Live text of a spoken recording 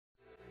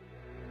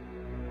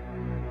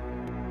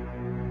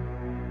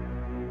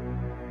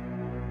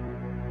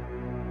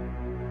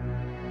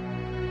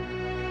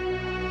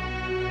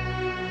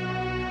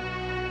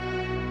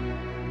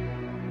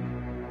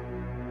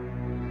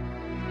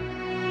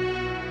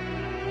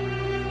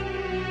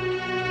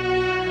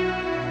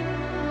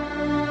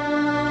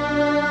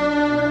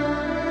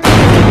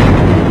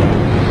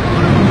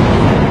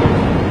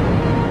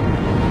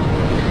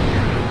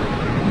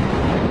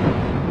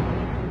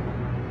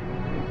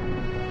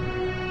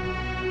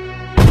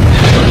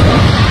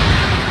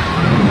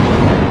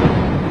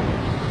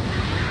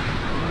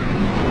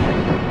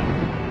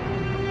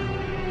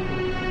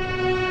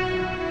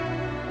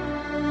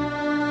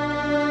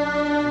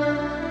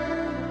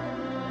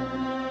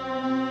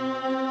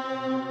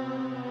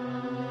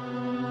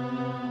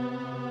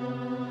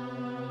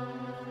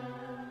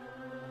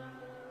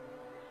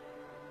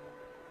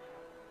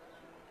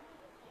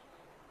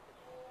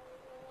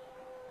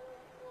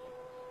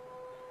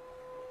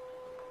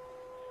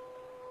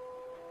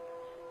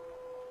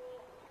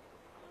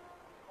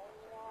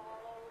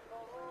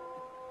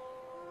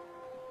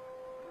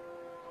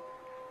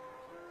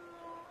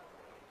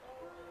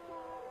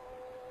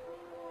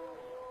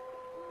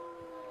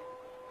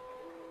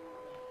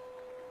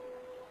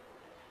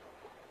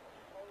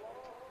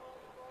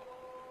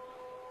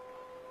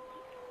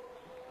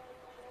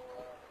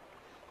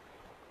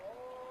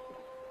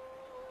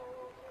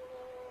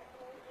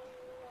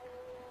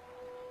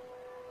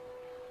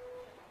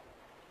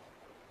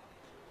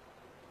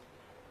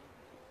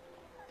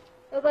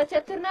با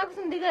چطور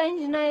نگفتم دیگه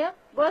اینجا نیا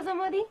باز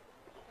آمدی؟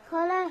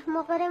 خاله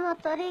مقره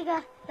موتوریگه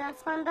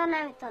درس خواندن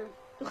نمیتونم.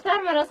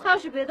 دختر من از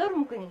خوابش بیدار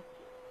میکنی.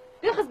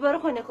 بیا خود برو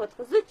خونه خود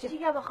زود چی؟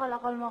 چیگه به خاله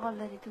قال مقال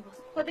داری تو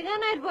باز؟ خود دیگه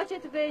نیر با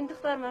تو به این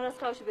دختر من از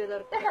خوابش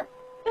بیدار بخه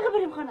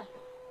بریم خانه.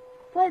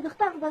 پای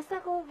دختر بسته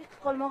کو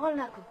قال مقال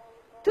نکن.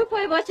 تو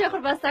پای بچه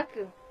خود بسته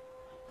کو.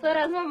 سر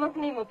از ما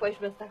مکنیم و پایش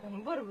بسته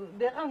کنیم. برو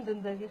بقام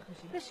زندگی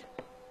خوشی.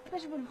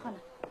 بش بریم خانه.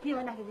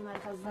 دیو نکردی من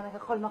از زنه که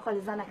قال مقال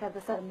زنه کرده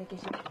سر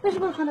میکشی. بش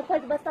بریم خانه پای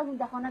بسته اون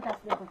دخانه دست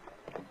بکن.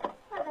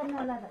 اگر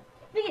نه ولد.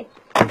 بگی.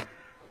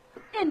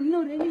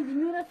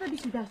 این نور است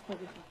بیشی دست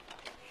بگی.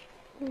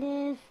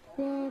 لف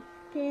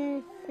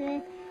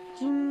پف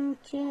جیم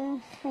چه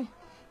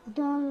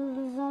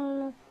دال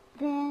زال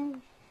ر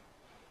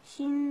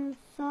شین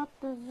سات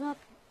زات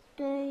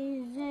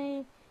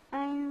زی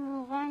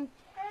این غن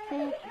ف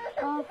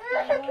قاف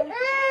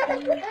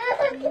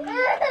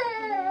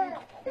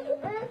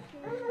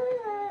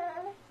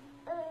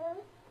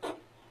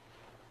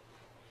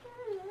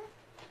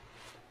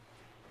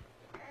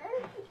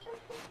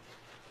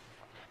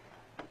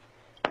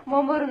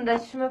ما برم در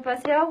چشم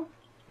پس یاو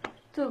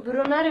تو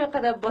برو نری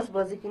قدر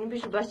بازی کنی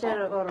بیشو بچه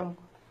رو آرام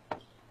کن.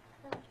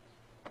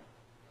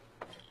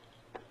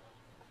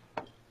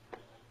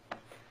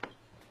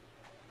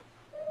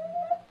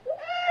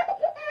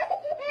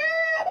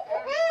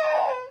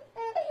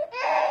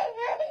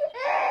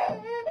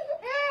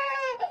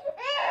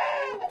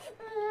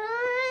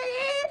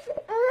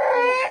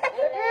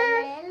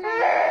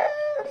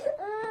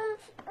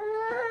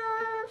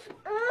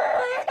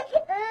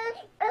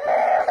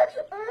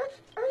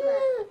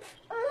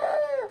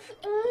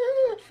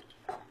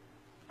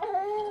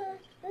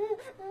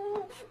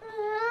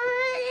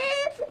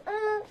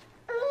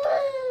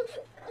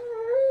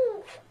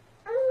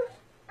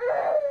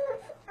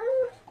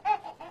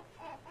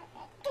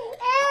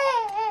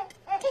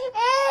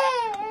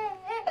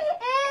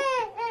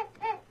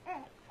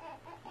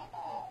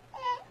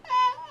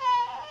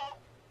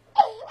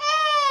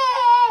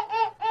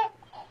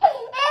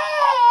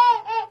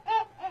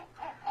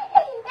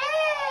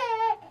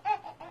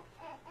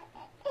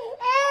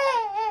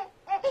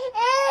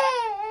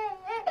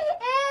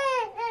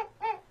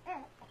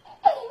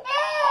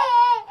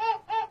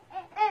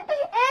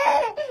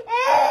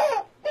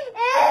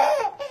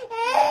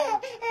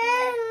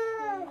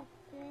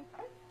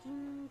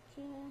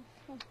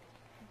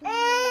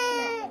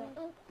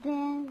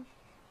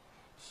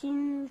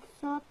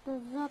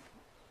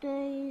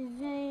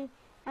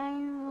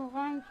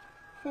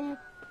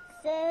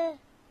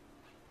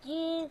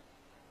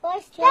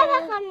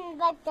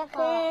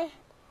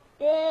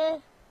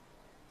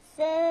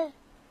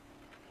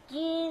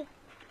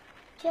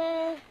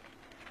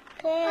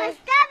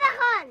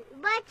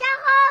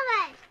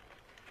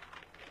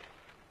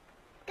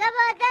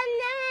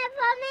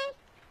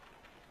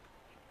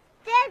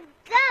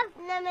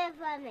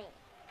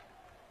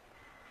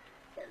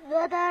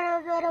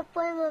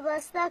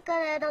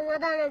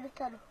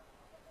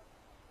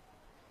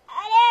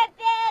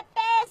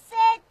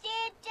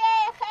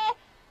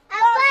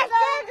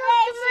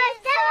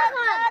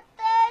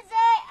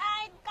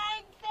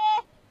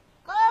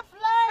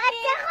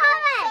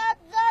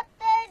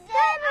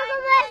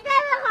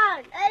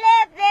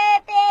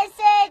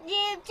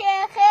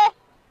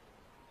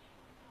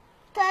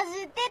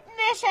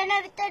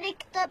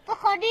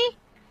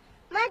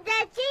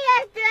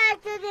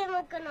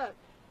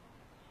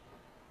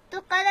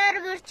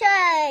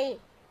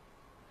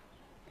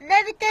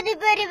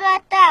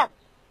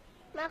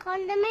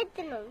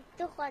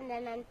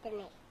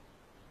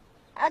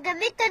 اگه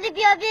میتونی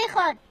بیا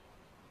بیخون.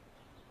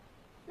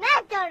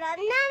 ندارم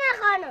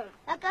نمیخوانم.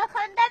 اگه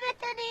خونده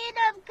میتونی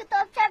اینم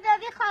کتابچه بیا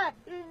بیخون.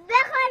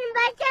 بخون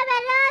بچه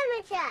بلال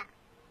میشه.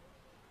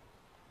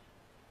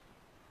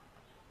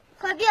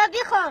 خب بیا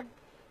بیخون.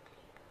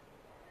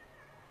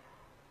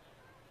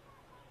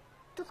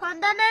 تو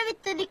خونده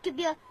نمیتونی که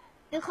بیا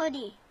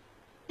بخونی.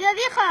 بیا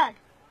بیخون.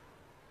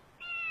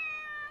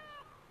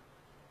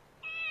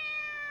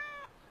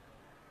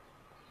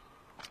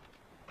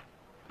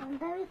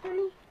 خونده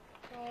میتونی؟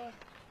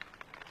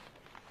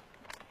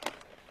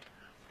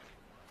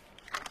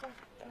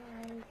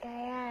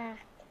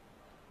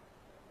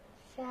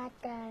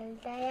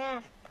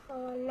 شاتل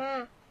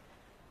خونه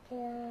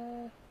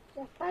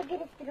پا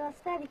گرفتی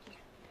راسته بگیر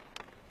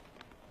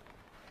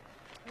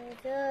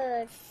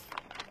روز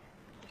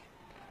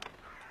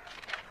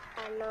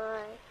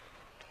انای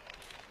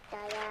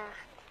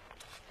درخت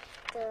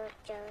تو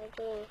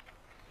جایی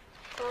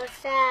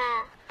کوسه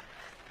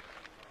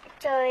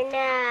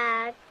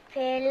چوینک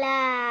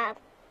پلک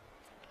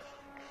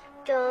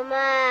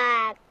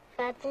جمک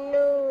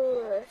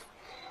پتنوس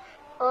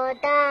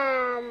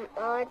آدم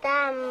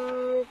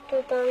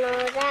توتون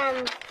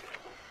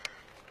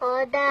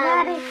آدم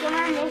نره که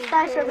من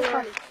نشتاشو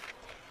بخونم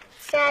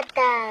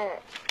شتر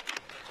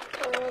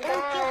این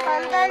که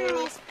خواندن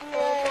نیست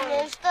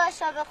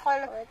نشتاشو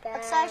بخونم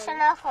اکسایشو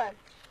نخون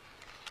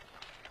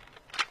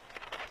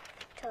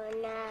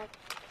تونک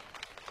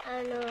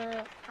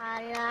انو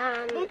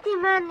قلم بیتی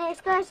من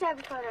نشتاشو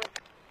بخونم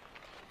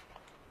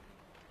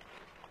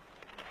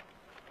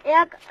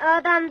یک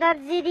آدم در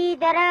زیری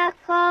درخت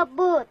خواب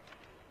بود.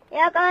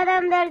 یک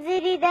آدم در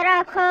زیری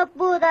درخت خواب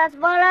بود. از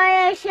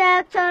بالایش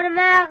یک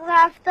چهارمغز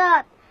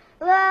افتاد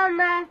و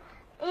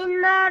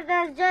این مرد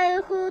از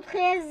جای خود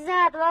خیز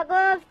زد و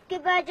گفت که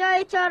به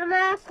جای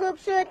چهارمغز خوب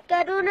شد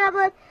که رو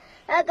نبود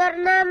اگر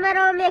نه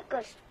مرا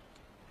میکشت.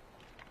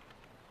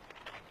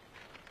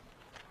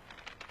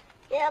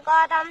 یک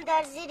آدم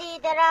در زیری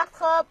درخت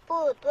خواب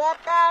بود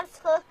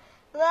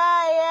و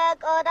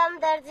یک آدم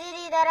در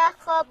زیری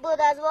درخت خواب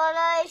بود. از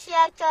بالایش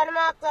یک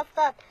چهارمغز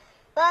افتاد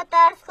و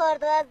ترس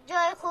خورد و از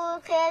جای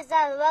خود خیز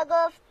زد و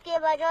گفت که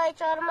به جای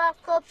چهارمغز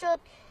خوب شد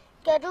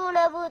که رو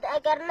نبود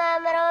اگر نه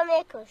مرا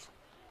میکشت.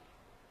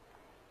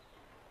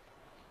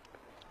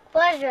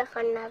 باز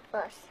بخوان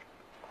نفاس.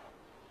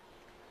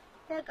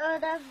 یک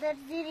آدم در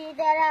زیری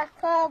درخت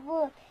خواب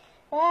بود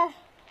و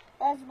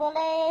از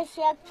بالایش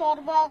یک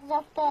چهارمغز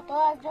افتاد و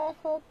از جای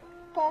خود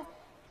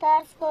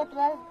ترس خورد و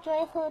از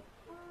جای خود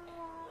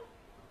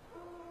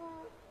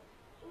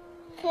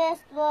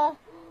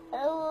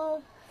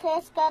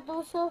خیست کرد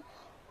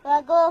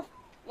و گفت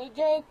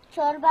جای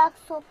چهارمغز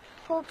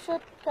خوب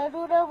شد که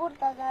رو نبود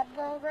اگر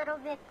نه مرا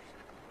میکشت.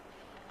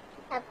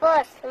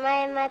 عباس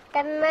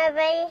متمه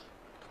بایی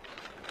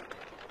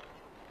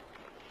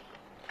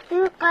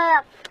تو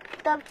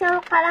کتابچه و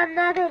قلم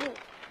نداری؟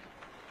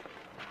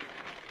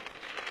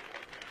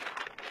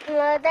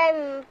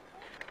 مادم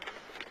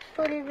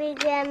پول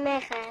بیدیم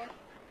میخوام.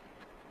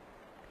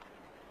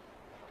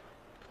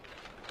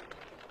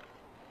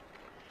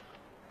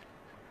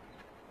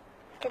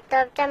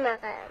 کتابچه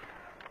میخوام.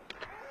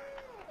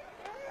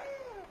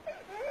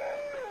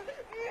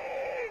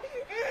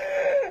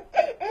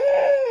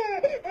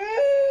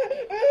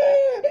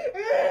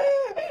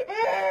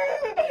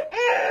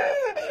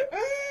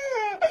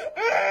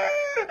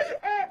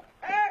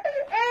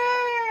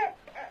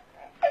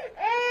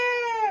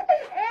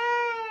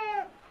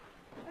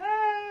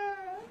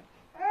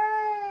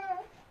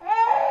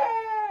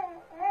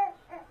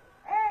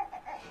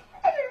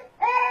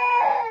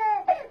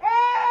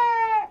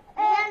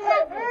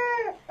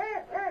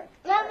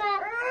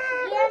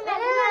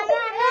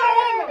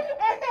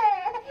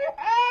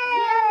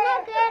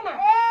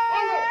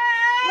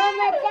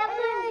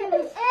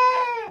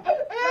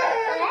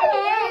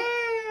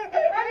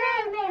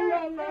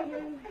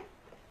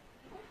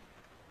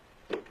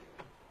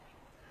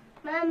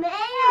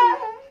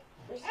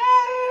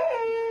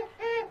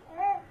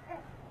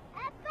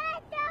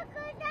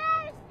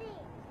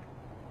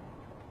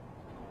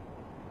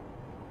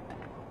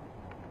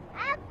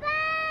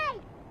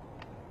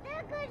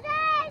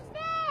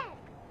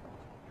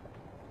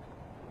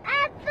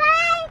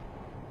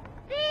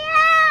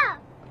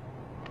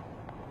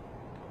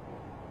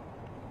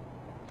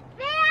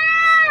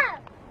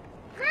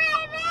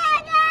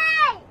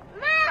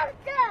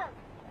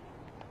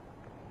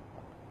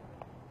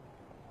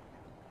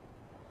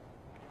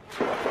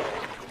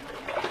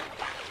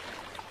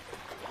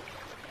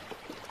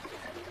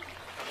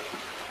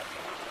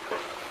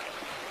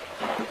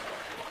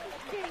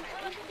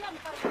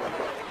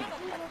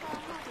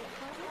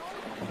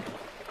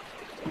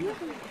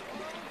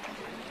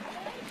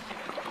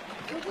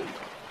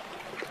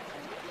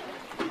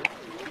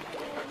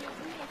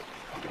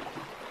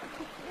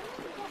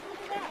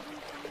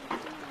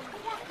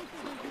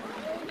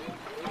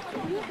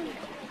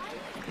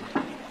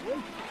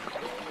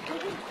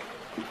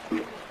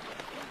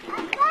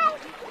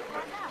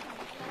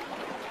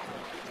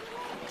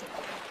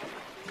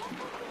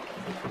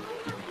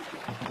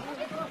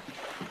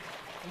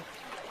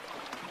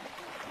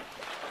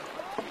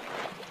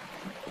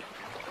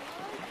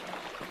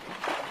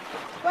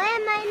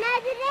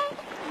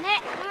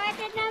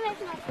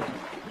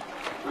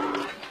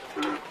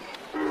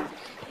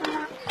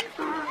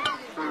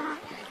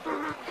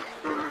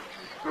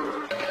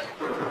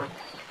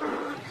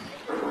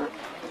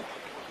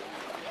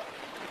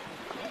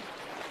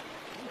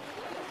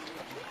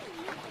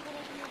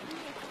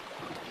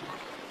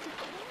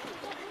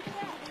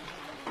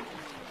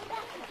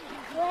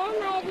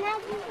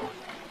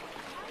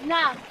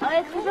 نه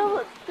آیت کجا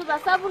بود؟ تو به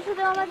صبر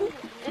شده آمدی؟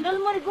 این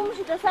الماری گم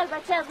شده سر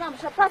بچه از غم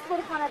شد. پس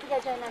برو خانه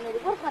دیگه جای نمیری.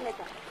 برو خانه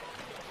تا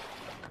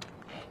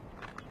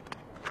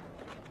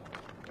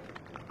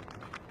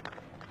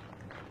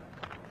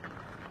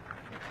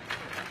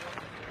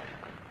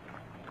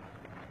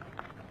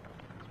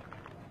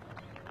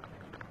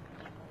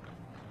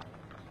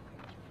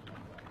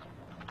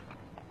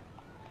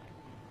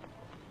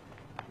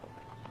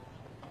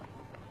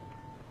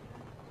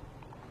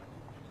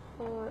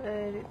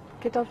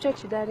کتابچه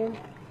چی داریم؟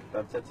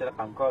 کتابچه چرا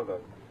کمکار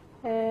داریم؟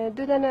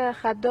 دو دانه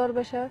خطدار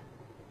باشه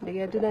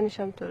دیگه، دو دانش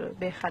هم تو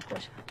به خط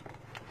باشه.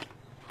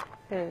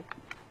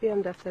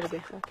 بیام دفتر به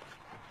خط.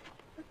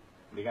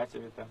 دیگه چی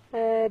بیتم؟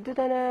 دو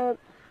دانه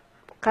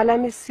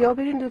قلم سیاه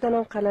برین، دو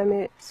دانه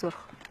قلم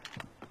سرخ.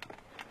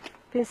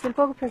 پنسیل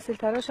پاک و پنسیل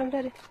تراش هم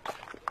داری؟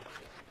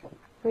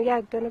 میگه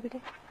یک دانه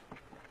بدین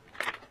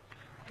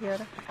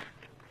یاره.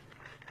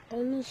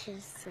 میشه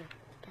سرخ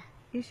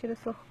ایش رو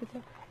سرخ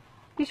بدین،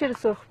 ایش رو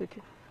سرخ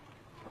بدین.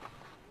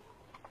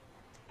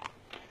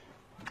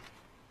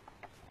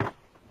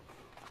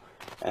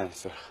 این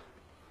سرخ.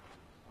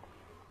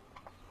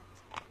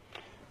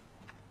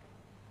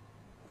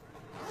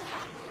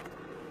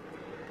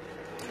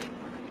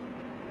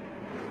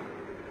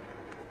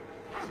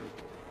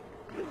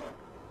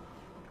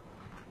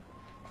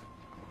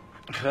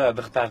 خیلی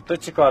دختر تو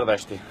چی کار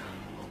داشتی؟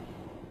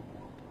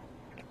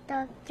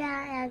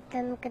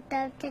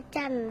 کتابچه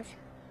چند میشه؟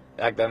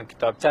 یک دانه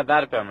کتابچه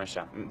در پی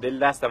میشه. دل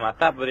دست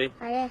مطب بری؟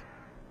 آره.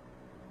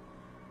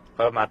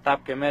 خب مطب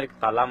که میری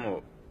قلم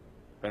و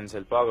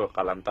پنسل پاک و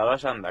قلم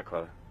تراش هم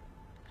دکاره.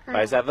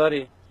 پیسه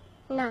داری؟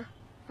 نه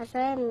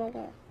اصلا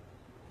میگه.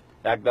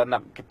 یک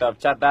دانه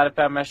کتابچه در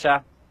پی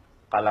میشه.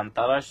 قلم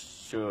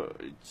تراش شو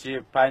چی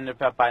 5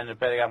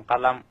 روپیه دیگه هم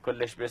قلم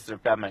کلش 20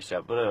 روپیه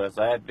میشه. برو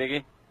رضایت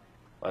بگی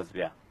باز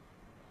بیا.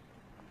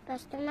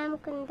 پس تو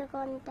نمیکنی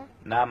دکانتا؟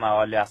 نه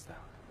موالی هسته.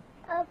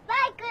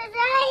 اوپای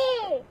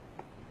کجایی؟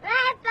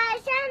 من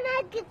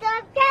پاشم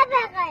کتابچه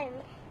بخوایم.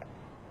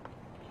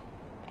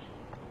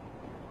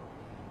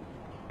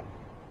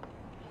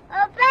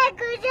 اوپای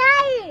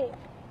کجایی؟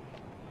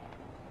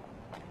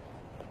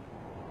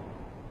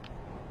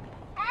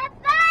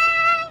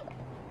 اوپای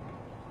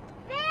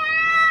بیا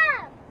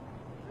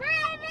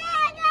من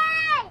میگی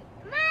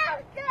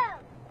مفتم.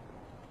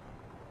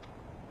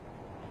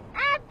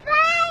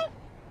 اوپای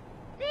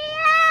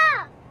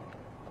بیا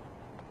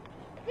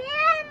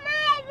بیا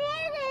من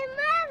میگی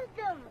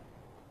مفتم.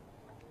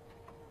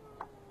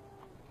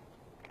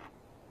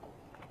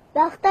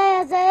 بختای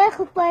از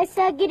خوب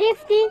پیسه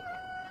گرفتی؟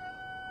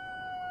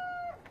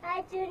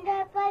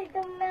 چون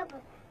پالتم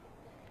نبود.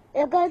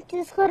 اگر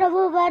چیز خورا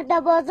ببر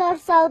بازار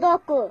سودا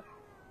کو.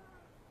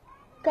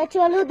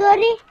 کچالو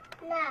داری؟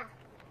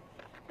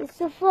 نه.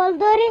 سفال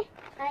داری؟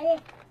 آره.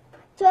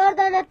 4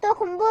 دانه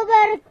تخم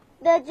ببر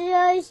در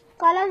جایش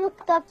قلم و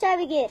کتابچه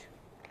بگیر.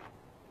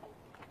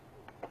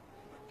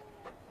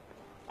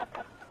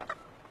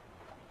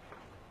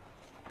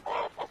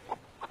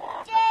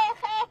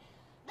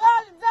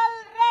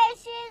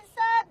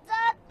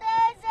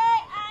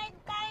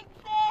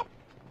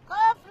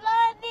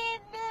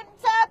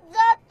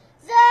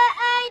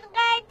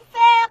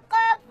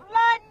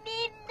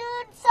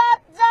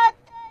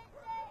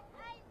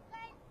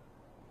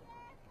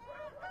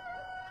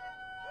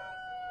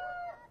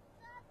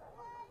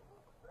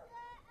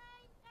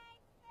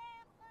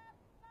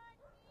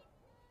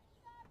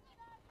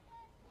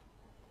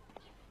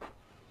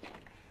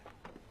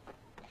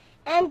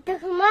 من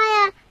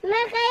تخمایا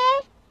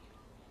میخوایی؟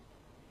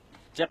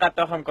 چقدر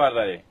تخم کار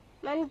داری؟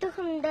 من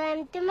تخم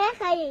دارم تو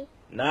میخوایی؟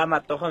 نه من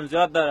تخم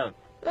زیاد دارم.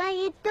 من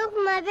یه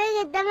تخم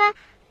بگی دم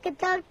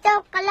کتابچه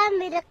و قلم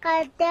میره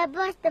قرده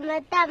باش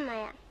دمتم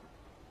مایا.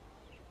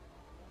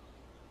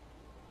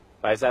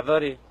 پیسه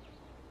داری؟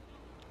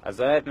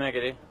 ازایت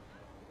میگیری؟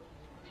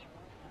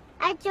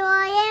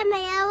 اچوایه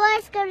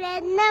میواز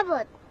کرد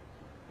نبود.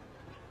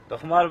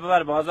 تخمار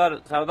ببر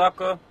بازار سودا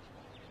کو.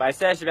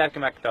 پیسه اش بیار که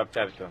من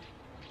کتابچه بتون.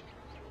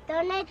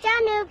 دونه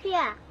چند روپیه؟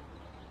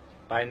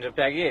 5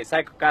 روپیگی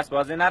سعی کو کس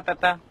بازی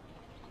نتتا.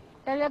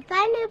 دونه 5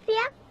 روپیه؟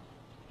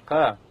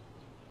 که؟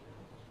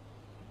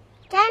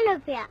 چند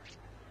روپیه؟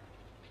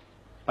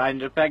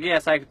 5 روپیگی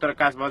سعی کو تو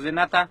کس بازی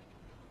نتا.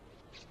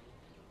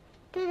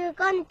 تو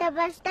دکان تا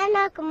بسته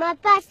نکن من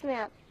پس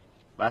میام.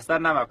 بستر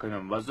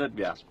نمکنم بازود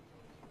بیا.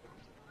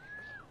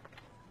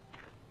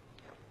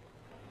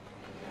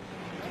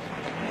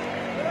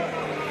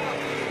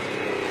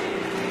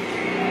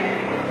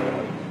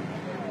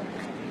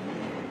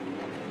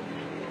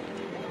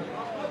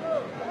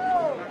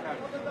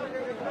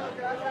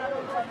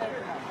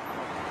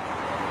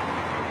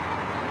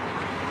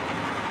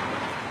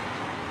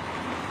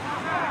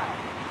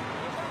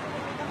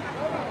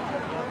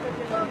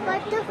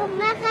 تخم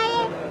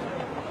میخوایی؟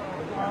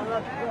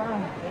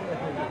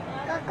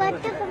 کاکا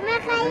تخم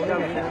میخوایی؟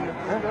 تخم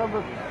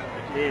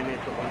میخوایی؟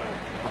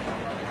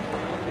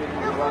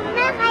 تخم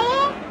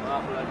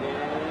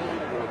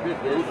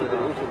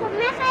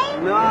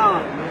میخوایی؟ نه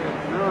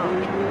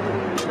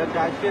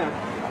لکعشی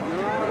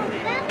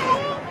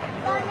میخوایی؟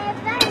 دانه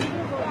 5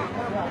 روپیه.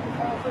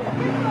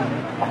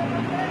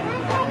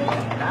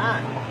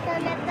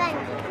 دانه 5.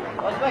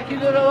 از با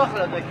کیلو رو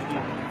بخلا با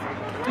کیلو.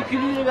 2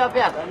 کیلو رو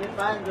بیاد. یعنی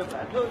 5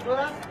 روپیه.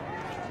 دورا؟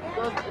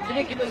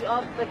 3 کیلو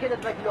آب بکیلو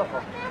 2 کیلو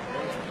خوب.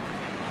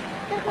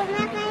 تخم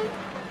میخوایی؟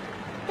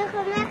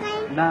 تخم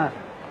میخوایی؟ نه.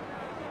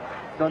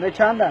 دانه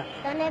چنده؟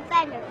 دانه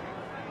 5 روپیه.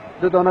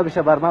 2 دانه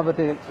بشه بر من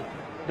بده.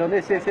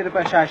 دانه 3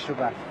 روپیه 6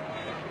 روپیه.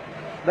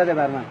 بده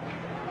بر من.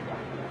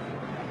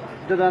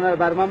 2 دانه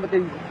بر من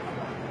بده.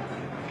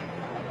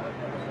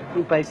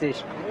 این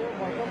پیسهش.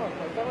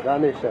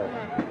 دانشه.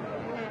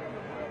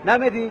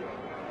 نمیدی؟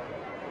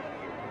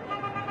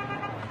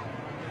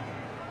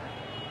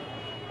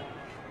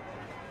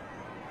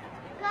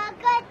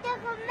 کاکا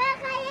تخم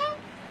میخوایی؟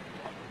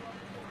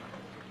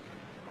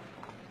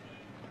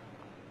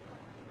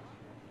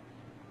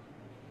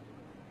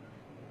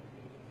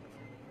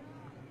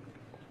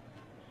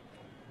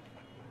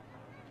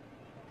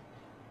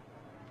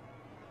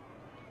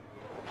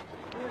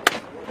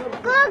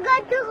 کاکا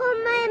تخم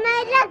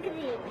میلک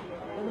دی.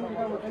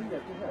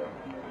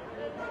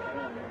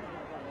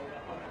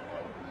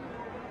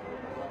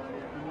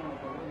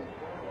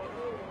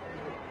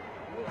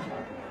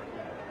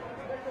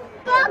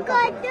 بابا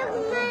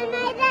تخمه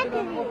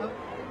نگیری.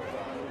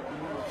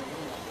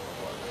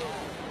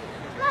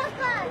 بابا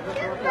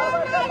تخمه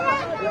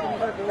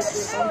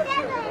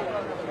نگیری.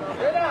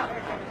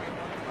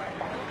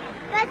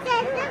 بچه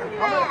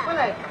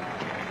تخمه.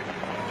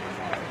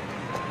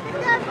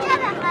 دکتر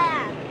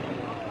بخوایم.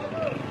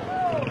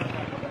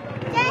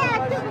 جای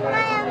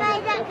تخمه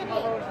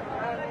نگیری.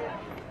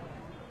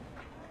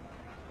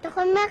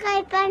 تخمه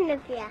خیلی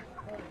پنفیه.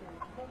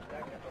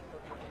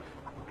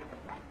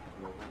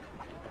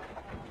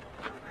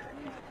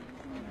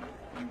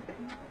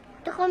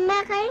 تخمه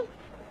خیلی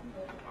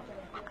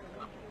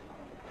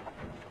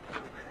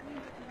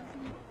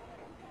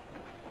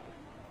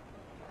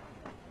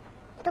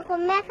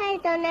تخمه خیلی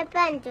دانه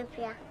 5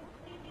 روپیه.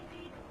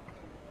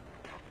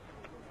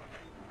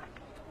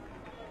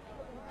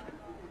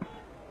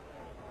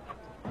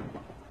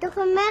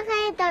 تخمه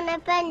خیلی دانه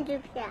 5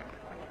 روپیه.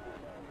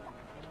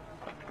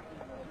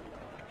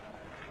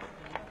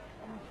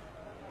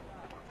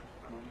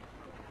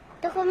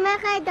 تخمه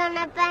خیلی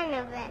دانه 5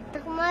 روپیه.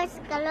 تخمه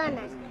اسکالون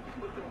است.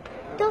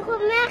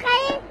 تخمه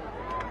خیلی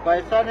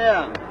پیسه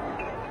نیا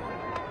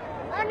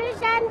آنو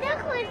شنده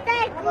خوزده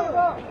کو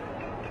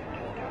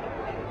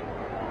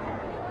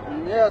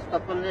نیا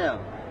استفل نیا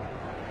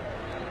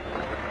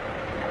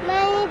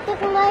من این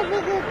تخمه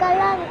بگی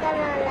کلان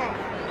کناله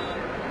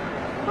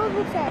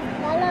خوبی شد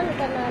کلان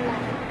کناله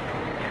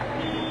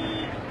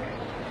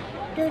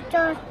تو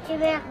چاست چی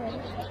بخوری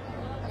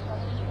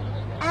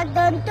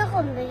اگدان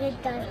تخم بگی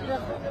چاست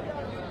بخوری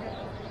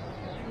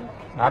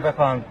نه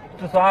بخوام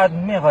تو ساعت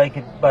میخوایی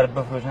که برات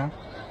بفروشن؟ نه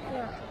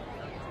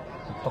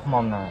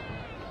تخمام نه 8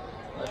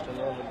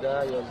 9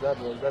 10 11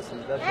 12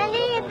 13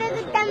 یعنی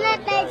بگی تمه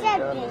پیسه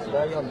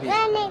بگی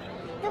یعنی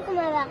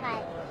تخمه بخوای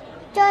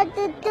چه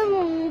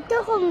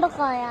تخم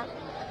بخوایم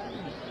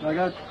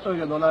اگر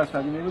تو دلار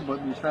شدی میگی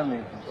بود بیشتر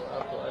میگی 8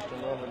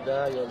 9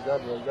 10 11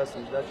 12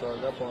 13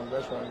 14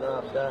 15 16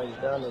 17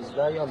 18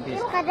 19 یا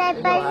 20 قدر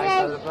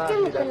پیسه چی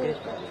میکنی؟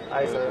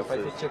 ایسا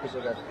پیسه چه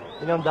کشید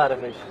اینم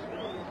داره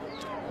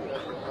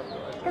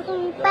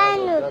تخم 5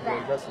 روپه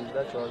 12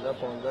 13 14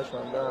 15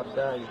 16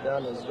 17 18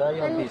 19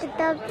 یا 20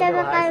 کتاب چه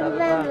بخوایم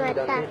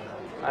بمتن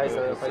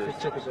ایسا پیسه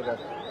چه کشید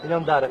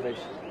اینم داره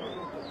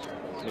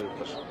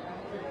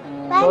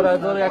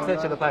دلار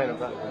 145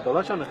 روپه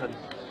دلار چند میخری؟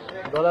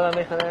 دلار هم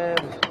میخرم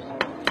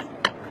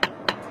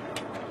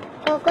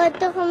کوکو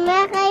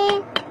تخمه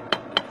خیلی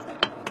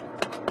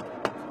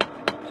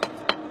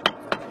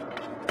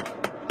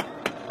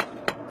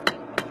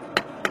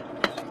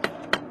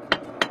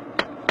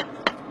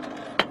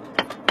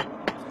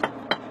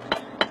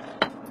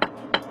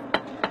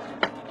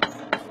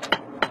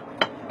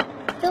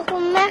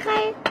تخمه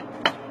خیلی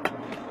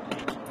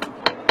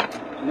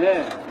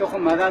نه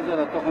تخم مدد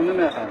داره تخم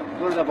نمیخرم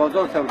برو در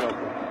بازار سودا کن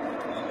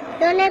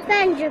دانه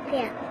 5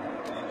 روپیه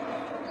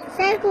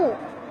سرکو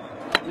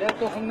نه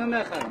تخم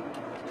نمیخرم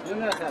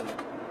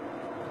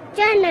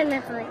چند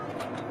نمیخوای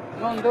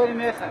نان داری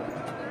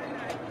میخرم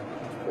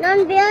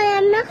نان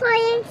بیایم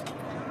میخوایی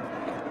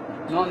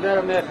نان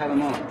دارم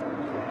میخرم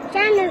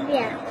چند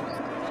روپیه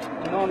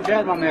نان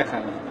بیاد من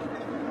میخرم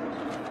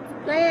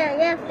من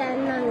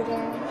یفتم نان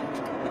بیایم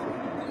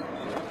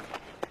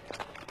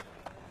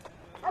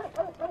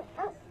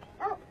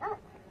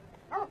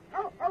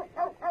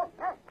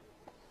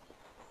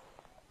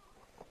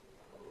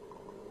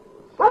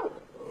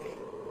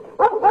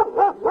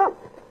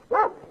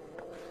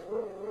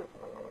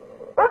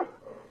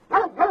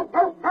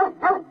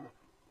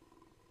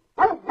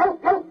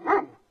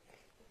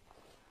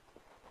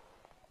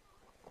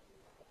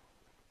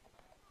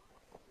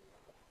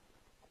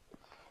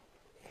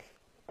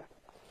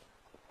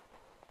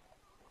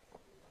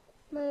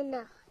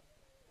نه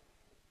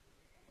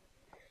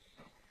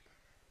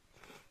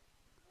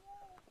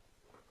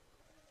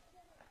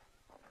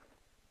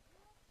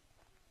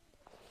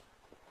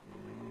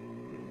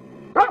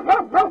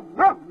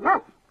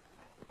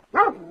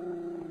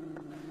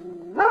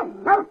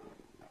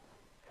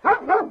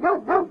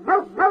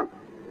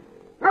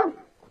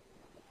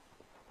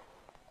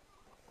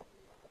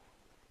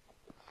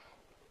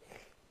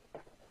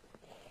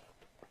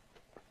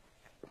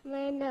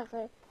من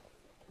نخواه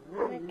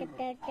من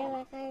کتاب چه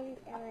بخوایم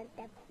تمام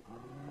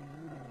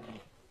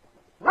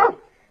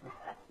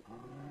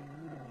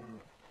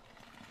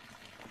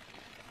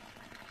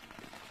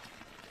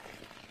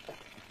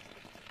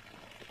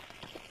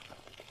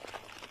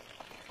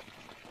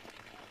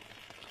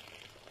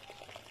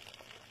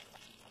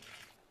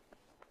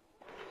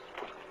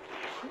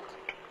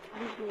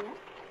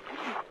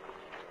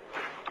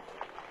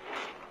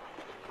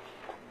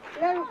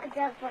نم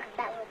کتاب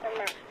پخته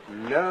بکنم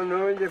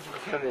نه اینجا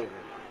پخته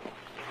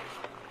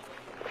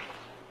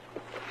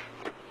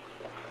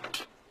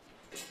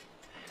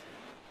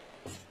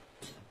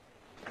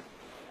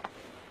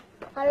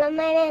حالا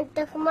من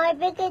تخمای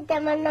بگید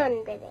من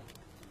نان بده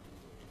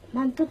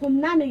من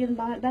تخم نمیگم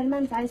برای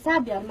من پیسه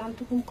بیار من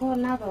تخم کار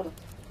ندارم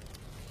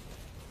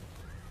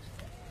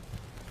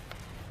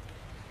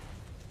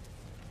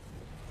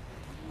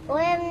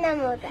اویم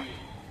نموده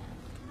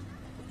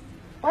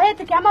باید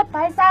تو که اما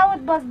پیسه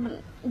بود باز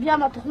بیا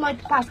ما تخمای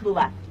تو پشت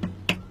بوبر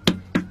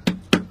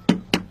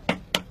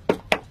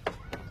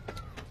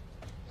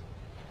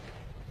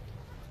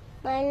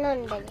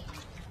ملون بگی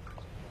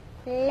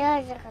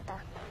لازم خدا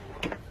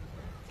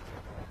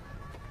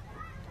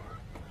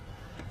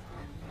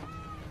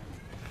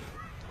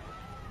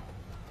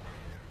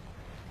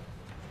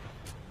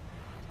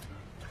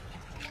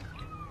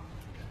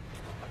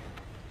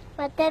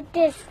مطب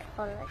دیست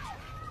خوند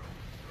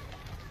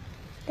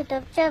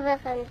کتاب چه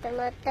بخند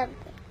مطب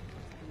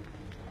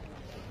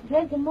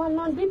بیا که ما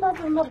نان بی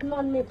پس ما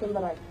نان میتون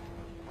برای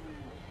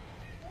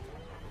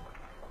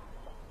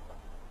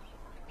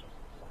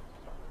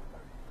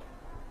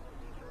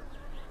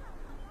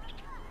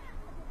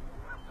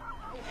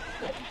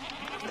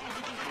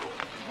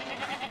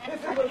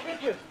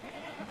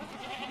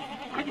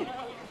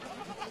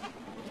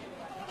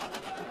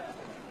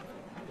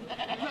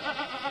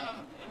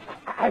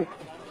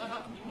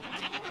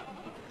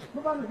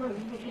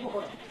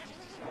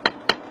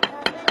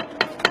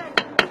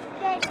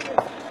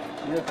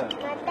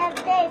مطب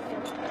دیست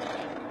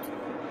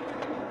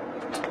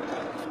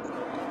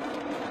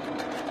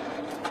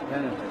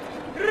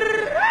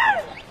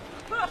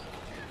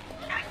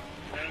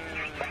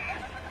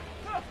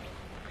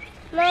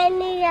من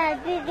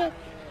نیاد دیدی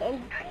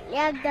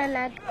یک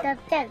دانه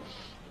دفتر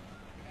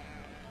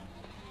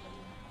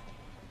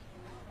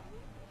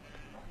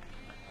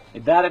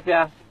 10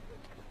 روپیه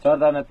 4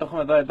 دانه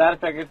تخم داره 10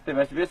 روپیه گرفتی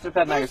بهش 20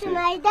 روپیه توش نگرفتی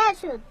مایده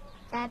شد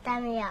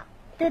تاتمیا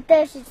تو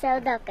توش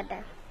سودا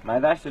کردم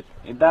مایده شد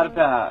 10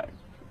 روپیه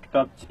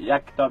کتاب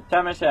یک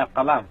کتابچه میشه یک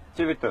قلم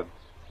چی بی تو؟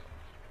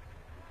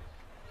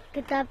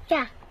 کتابچه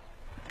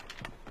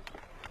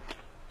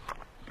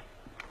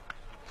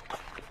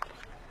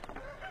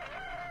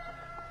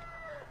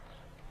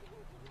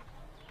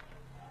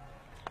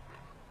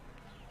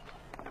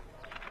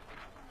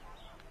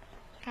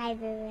خیلی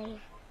ببینه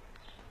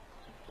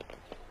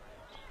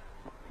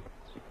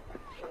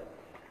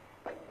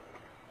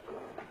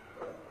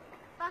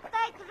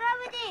بختای کجا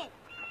بودی؟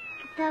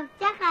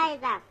 کتابچه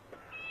خریدم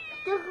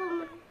تو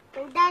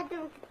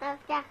دادم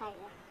کتابچه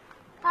خریدم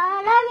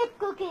حالا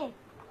میتکوکی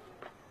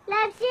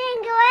لبسی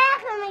اینگه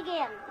ویخ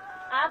میگیم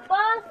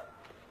عباس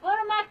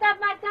برو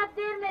مکتب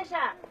دیر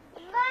میشه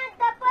من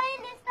تپایی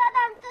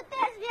نیستادم تو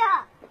تیز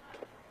بیا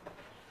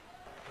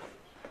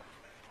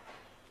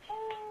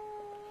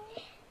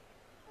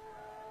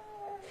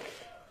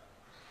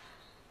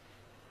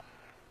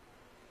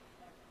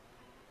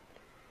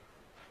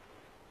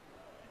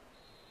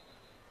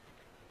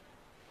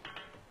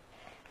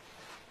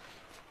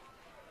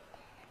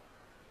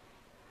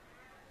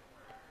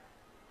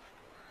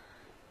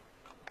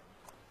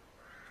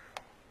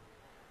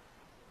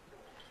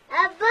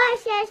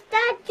Abbas,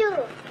 estacu.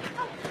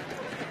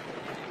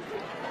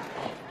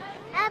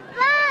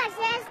 Abbas,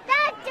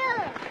 estacu.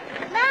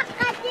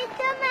 Makat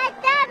itu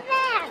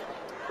matahari.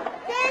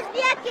 Tez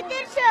biar kita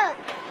shoot.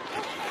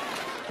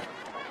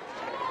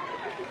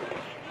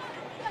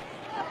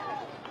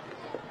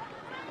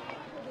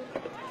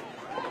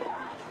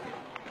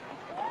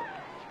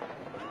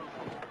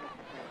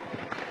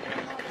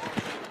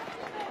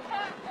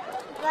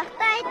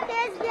 Bakhtai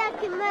tez biar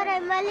kita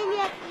malin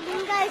ya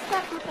tinggal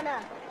stop mukna.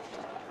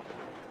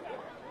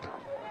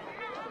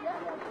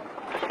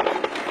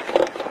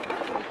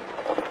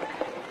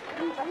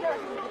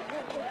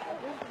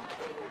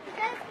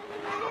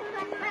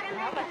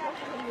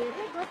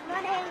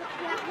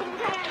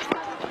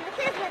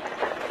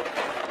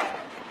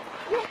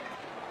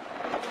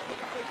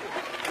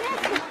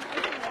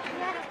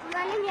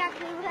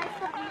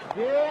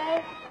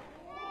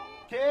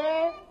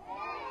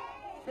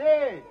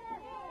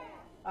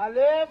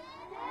 الف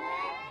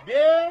ب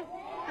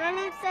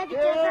Manim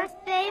sedikit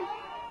hastayım.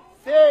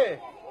 س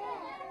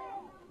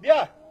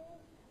بیا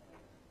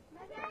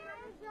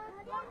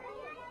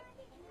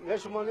نه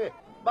شما نه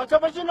بچه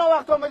بچه نه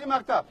وقت آمدی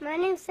مکتب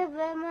Manim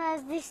sebebim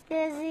az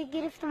diştezi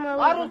giriftim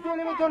هر روز oğlum. تو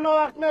نمی تو نه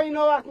وقت میای نه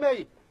وقت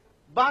میای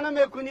بانه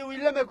میکنی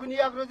ویله میکنی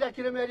یک روز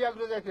یکی رو میاری یک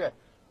روز یکی رو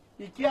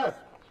یکی است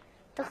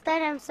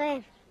Doktorum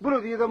sayın.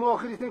 برو دیگه دم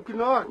آخری سنف که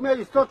نه وقت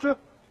میای استاد شو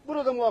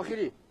برو دم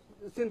آخری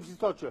سنف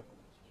استاد شو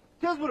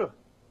تیز برو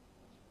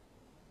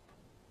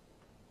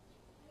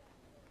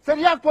سر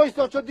یک پای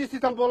استاد شد دیستی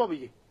تن بالا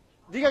بگی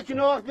دیگه که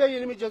نه وقت بیای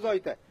یعنی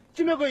جزاییته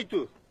چی میگویی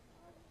تو؟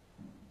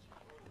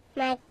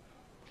 من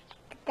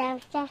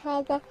کتابچه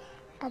خریدم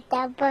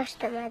کتاب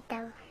باشتم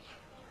ادم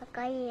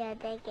اکایی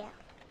یادگی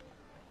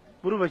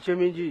برو بچه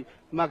اینجی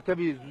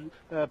مکتبی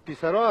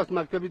پسرها است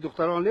مکتبی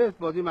دختران نیست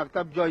بازی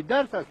مکتب جای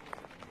درس است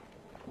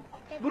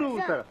برو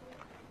اون طرف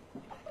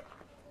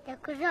در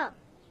کجا؟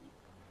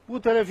 او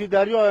طرفی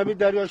دریا همی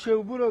دریا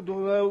شو برو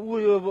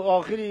او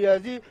آخری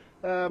ازی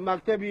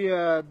مکتبی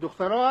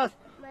دخترها است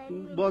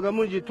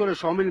بادمون جی تو رو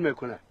شامل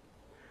میکنه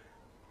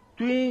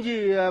تو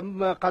اینجی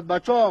قد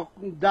بچه ها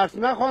درس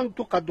نخوان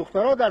تو قد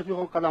دخترها درس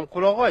میخوان قدم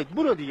قلاغایت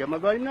برو دیگه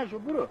مزایم نشو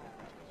برو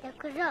در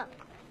کجا؟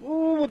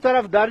 او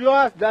طرف دریا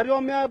است، دریا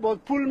میاد باز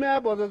پول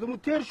میاد باز از اون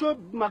تیر شد.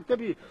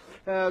 مکتبی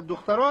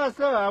دخترها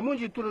هست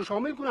همونجی تو رو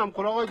شامل کنم،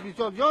 قراغای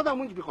بسیار زیاد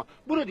همونجی بخوان.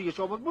 برو دیگه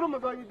شاباز، برو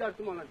مزاحمی درس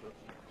ما نشد.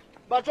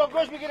 بچه‌ها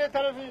گوش بگیره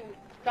طرف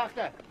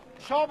تخته.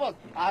 شاباز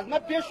از من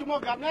پیش شما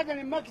گپ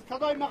نزنید، ما که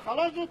صدای ما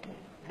خلاص شد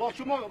با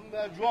شما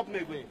جواب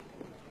میگوییم.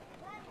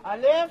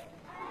 الف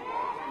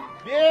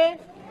ب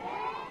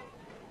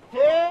ت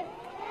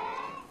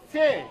س.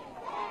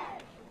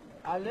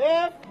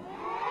 الف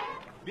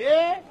ب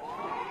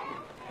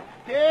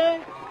ت.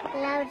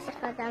 لوز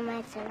خودم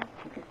هستم.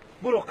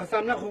 برو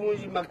قسم نخور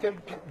اونجی مکتب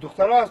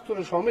دخترها هست تو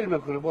رو شامل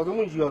میکنه باز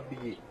اونجی یاد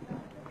بگی.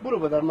 برو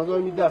بدر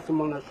مزاحمی درس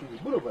ما نشدی.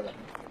 برو بدر.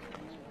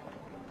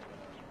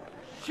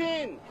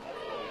 شین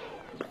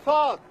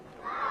صاد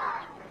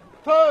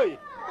توی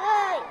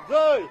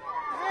زوی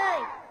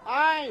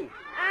عین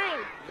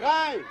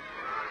غین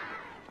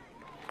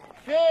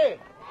ف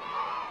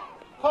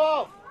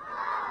قاف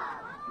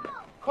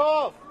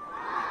کاف.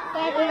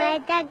 یک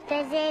مردک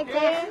به زیر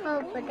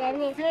خواب بوده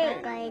نیست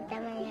بگاهی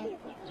دمید.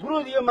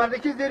 برو دیگه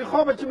مردکی زیر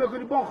خواب چی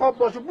میکنی؟ با خواب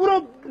باشه.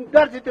 برو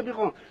درسی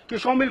بخون که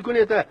شامل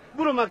کنی تا.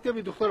 برو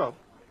مکتبی دخترها.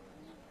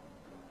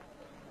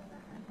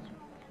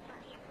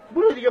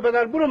 برو دیگه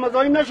بدر. برو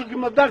مزاحم نشو که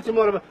ما درس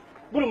ما رو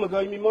برو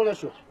مزاحمی ما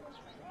نشو.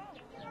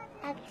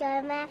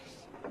 چهارمغز.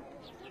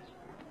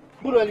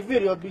 برو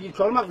الفیر یاد بگیر.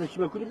 چهارمغز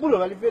چی میکنی؟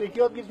 برو الفیر که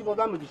یاد گرفتی با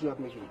دمش یاد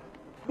میگیری.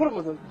 برو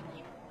مزاحم.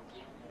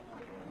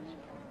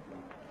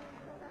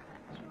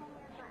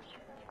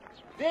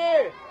 د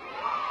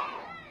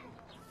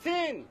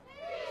سین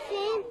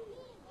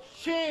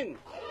شین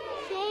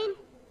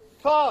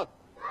صاد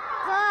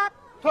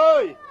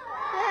توی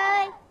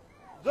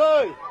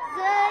زوی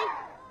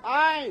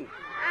عین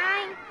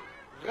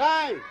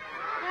غین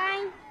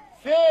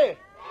ف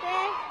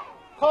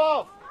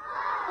قاف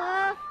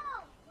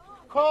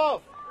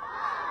کاف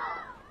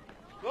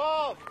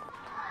قاف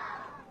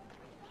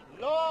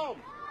لام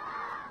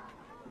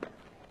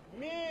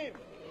میم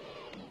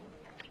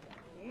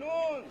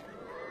نون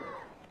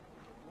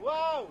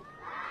واو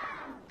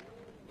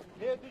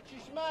دو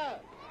چشمه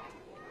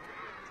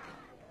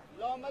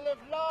لام الف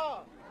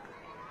لا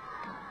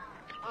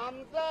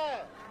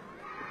همزه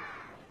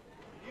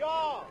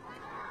یا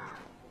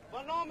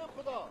و نام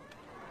خدا.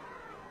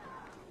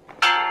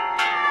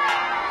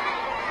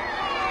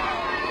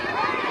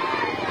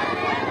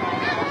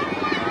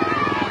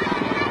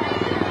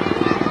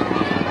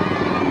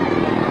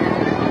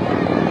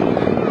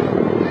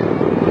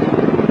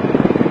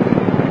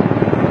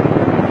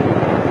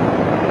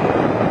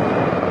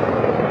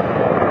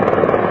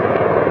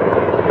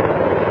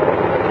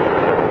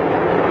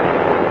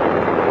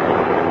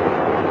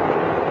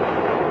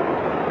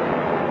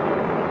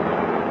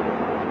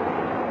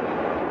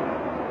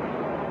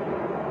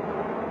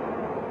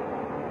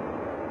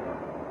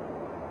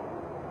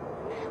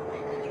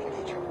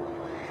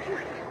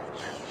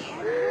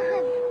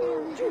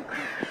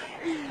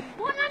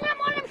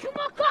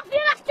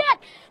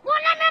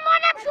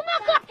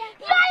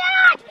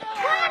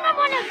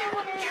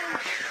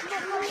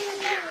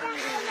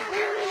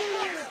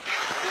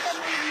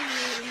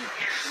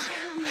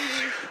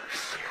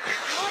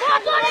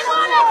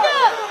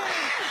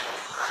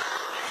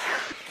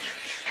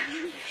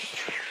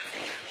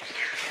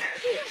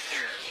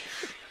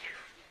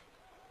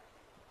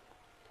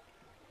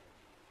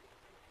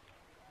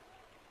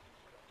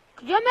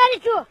 کجا میری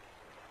تو؟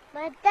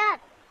 مطب.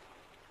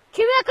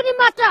 چی میکنی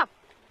مطب؟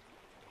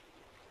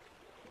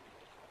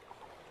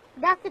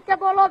 دستت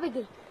بالا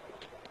بگی.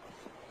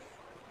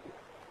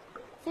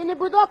 سینی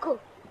بودا کو.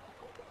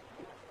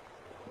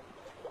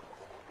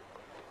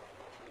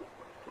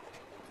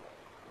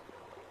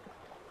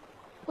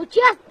 و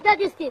چی هست در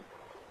دستت؟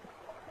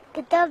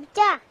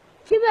 کتابچه.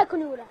 چی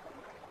میکنی او را؟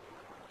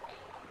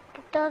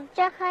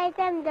 کتابچه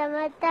خریدم در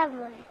مطب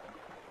مونه.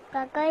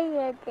 کاکای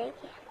یاد دیگه.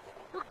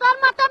 دختر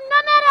مطب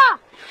نمیره.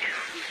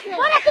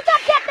 برو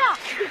کتابچه تا.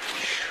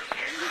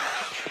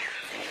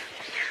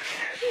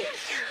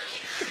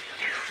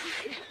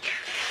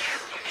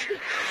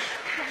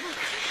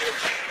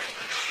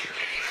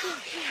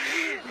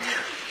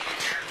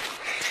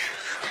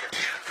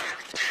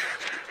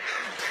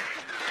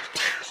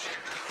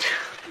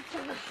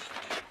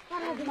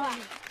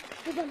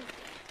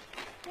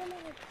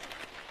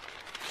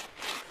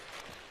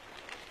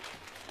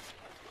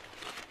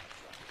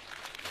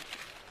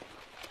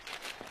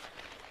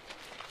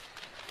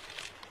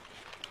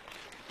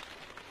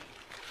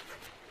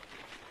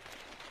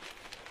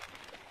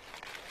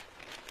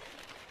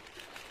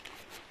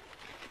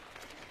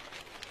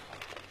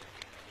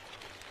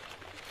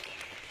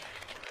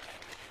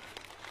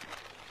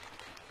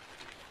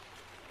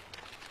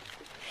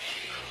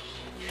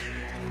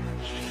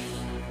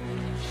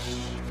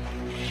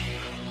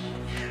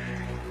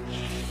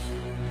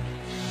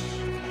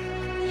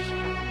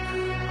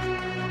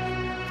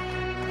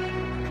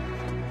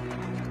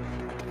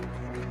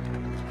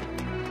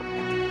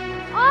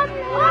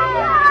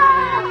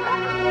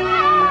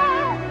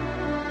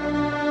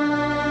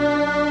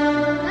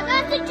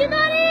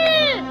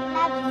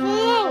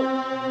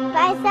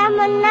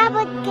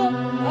 نبود که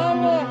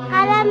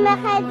قلم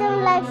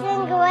تم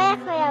لکسنگ وای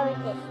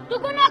خویاویده تو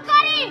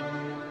گناهکاری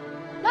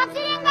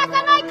لکسنگ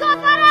زنای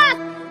کافر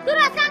است تو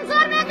را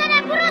سنگسار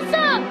میزنه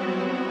برسو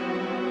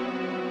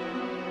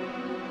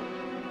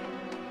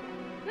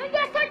اینجا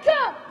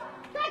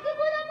تا که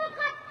بودم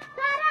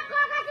تاره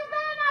کاغذی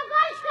دارم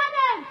آگاهش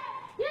کردم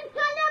این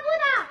کله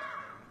بوده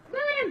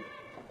ببینیم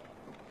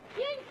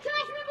این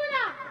چشمی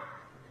بوده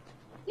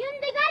این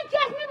دیگر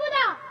چشمی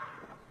بوده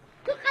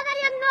تو قدر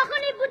یک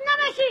ناخونی بود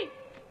نباشی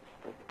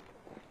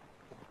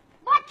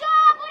بچه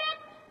ها برید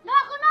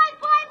ناخونای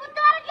پای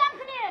بوده رو جمع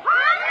کنید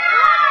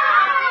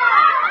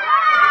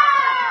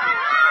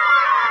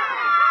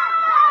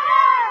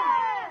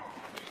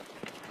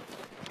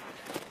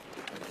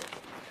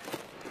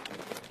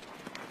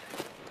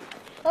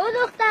او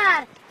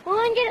دختر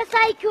اونجا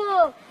رسایی که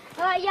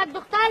یک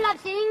دختر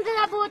لبسینگ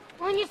زده بود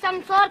اونجا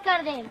سنگسار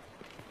کردیم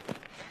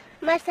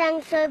ما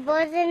سنگسار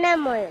بازی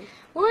نمایم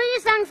اونجا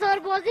سنگسار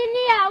بازی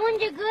نیه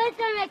اونجا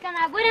گرد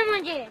میکنه بریم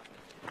اونجا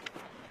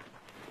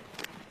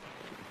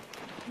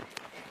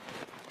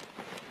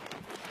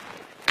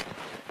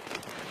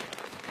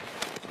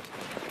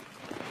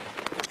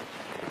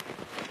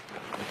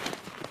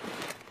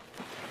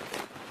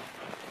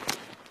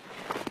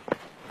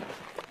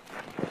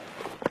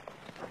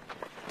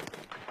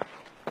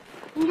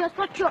اینجا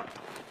سوچو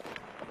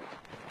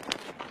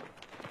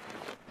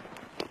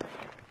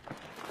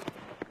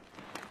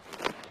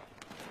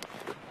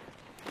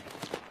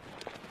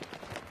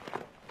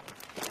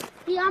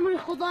ای امر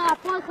خدا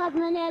پای خود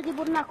منیدی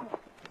بر نکن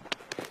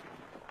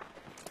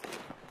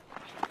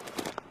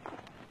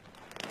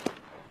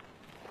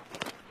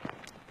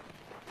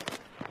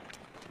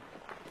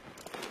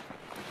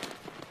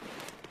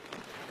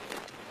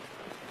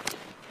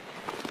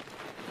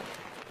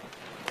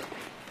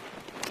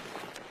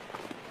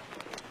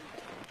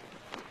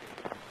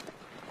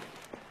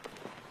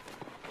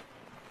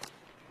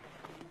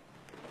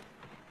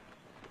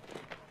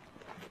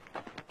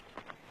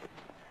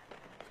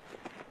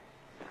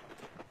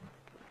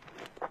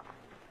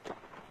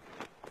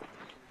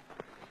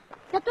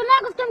تو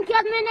نگفتم که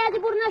از منیدی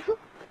بر نشو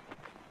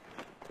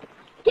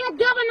که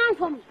جواب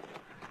نفهمی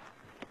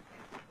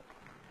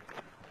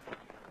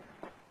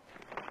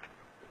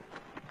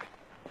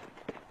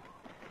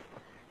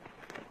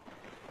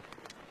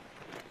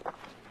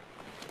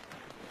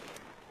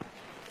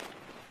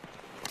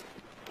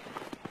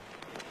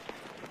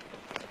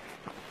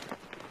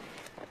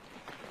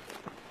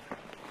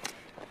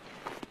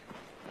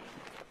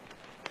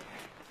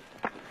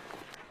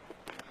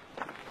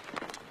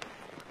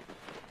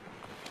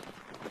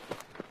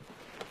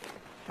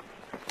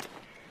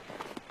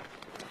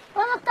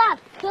دختر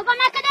توبه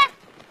نکده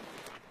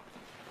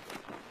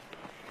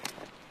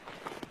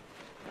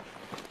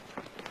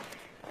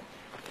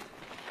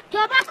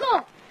توبه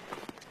کو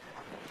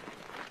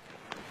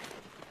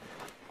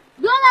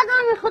یاد از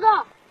آن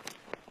خدا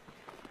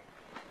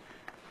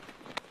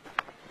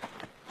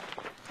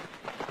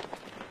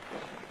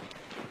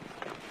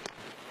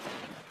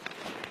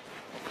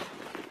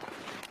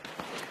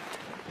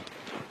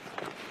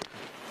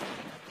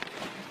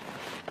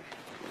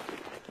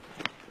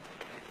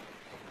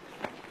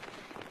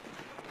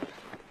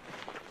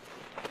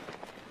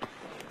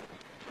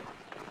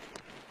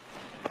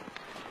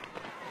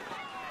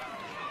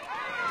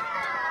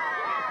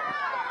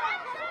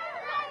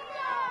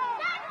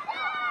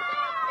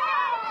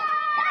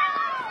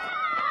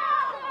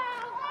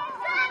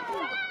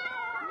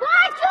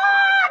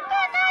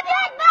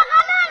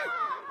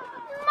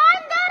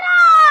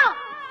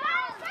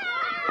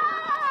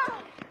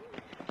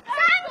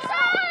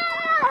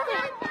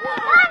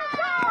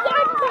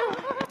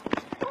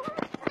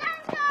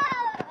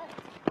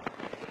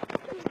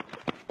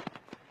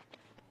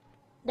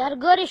در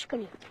گارش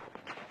کنیم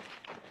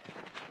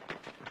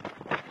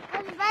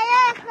از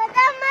برای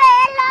خدا ما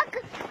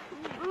الاک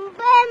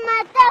به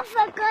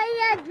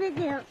متفقایت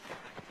بدیم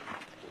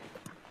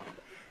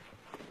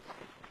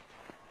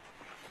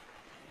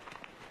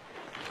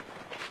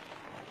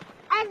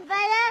از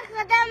برای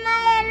خدا ما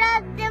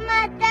الاک به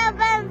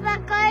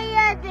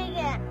متفقایت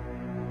بدیم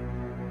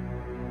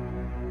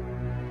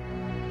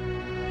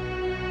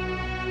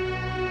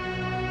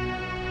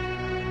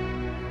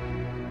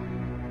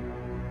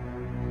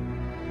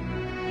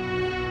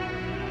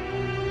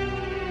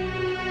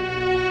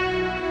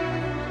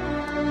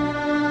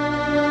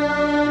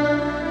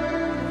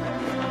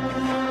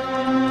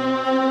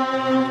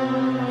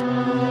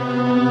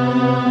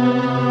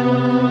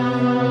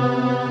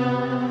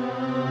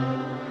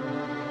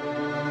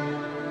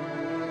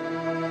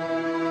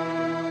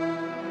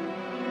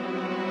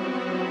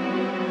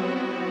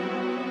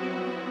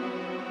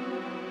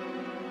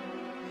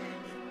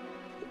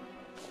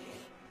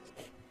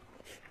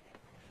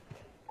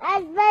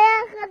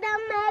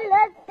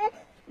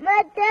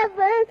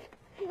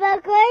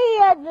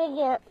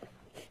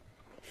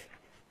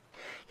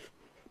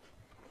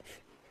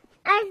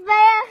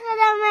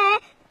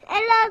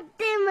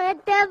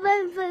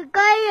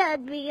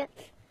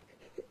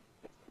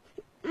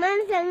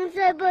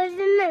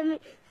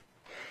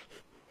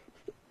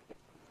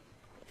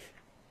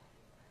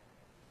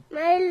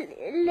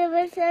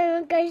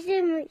لباسم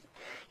کشیدم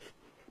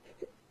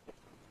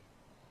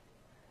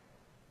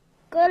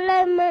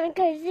کلاه من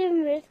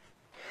کشیدم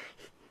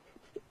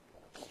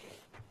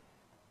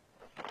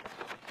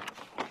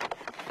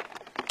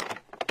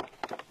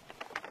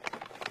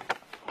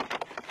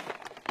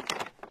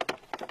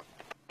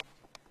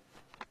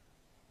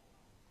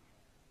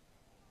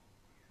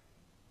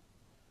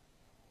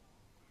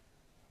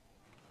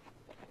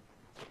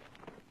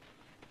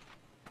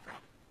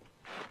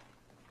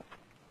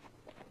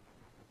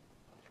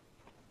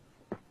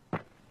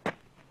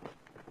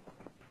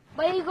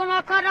با این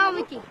گناهکار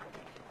آمدی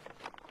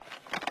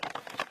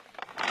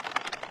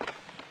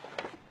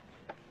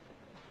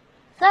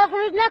سر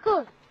خروج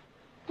نکن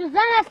تو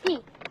زن هستی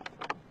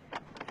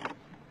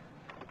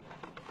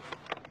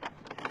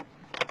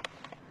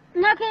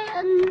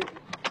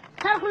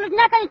سر خروج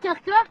نکنی تو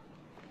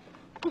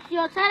تو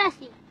سیاسر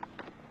هستی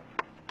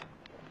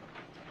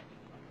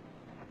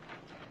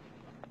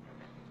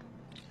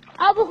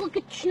آبو خود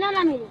که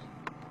تشنه نمیره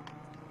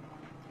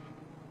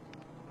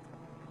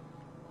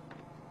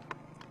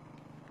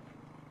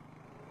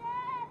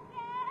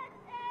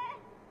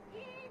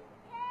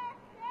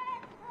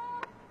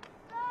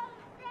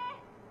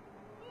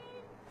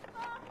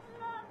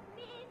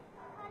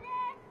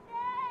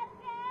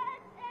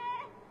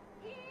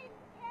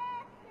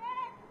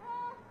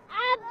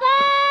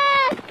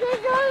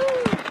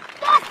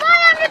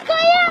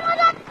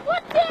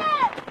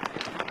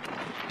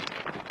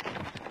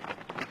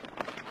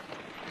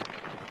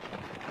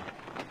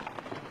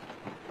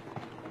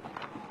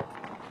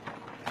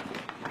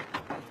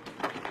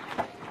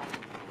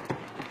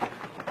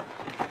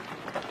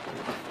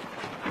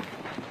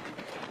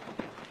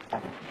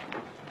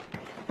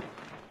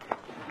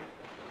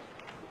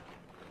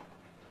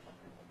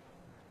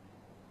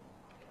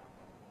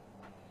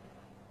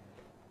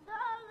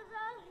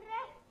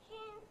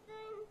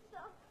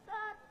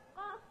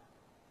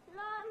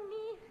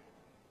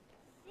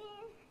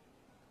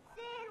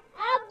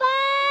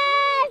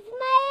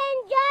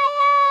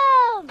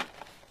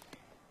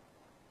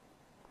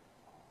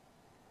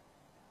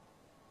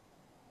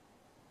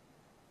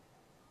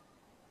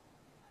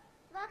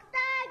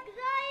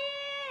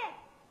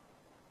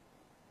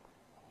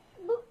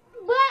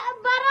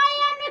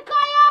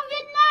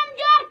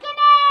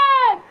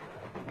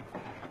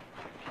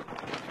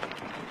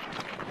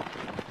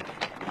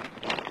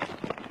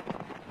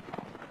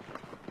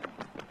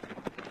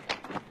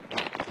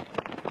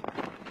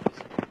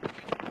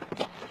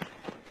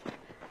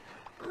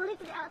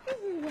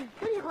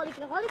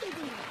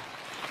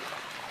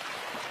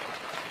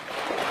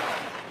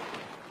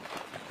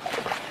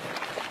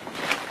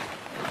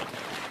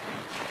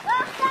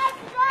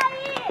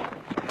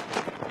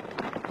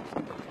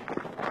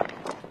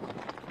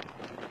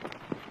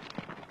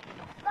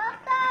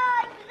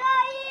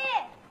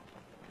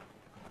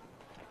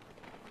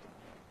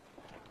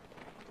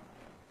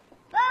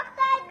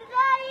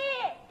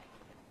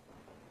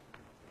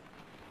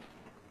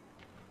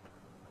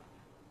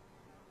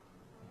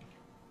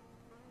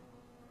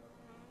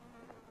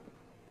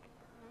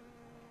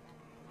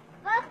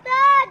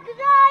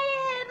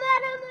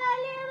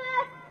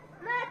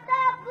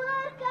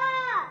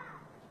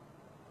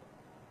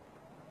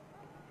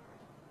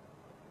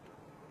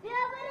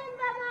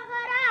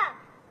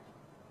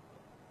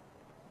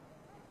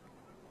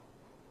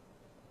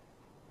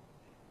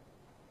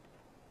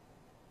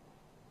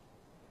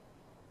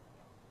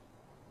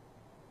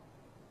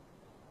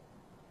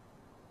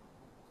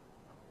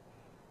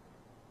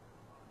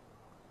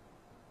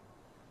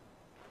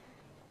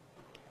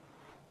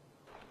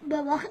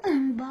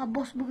با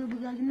عباس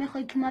بگه اگه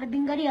میخوای که مرا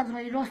بینگری از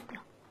رای راست برو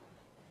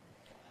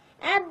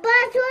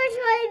عباس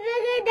شوی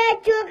بگه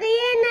در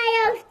چوقیه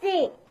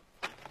نیافتی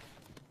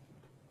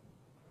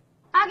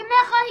اگه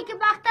میخوای که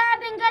بختر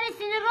بینگری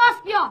سینه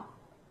راست بیا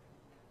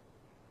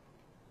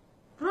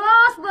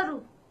راست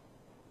برو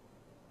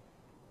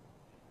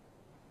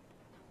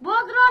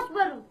باز راست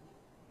برو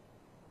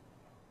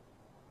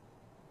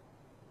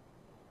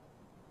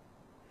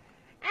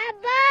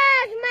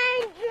عباس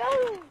من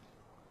جون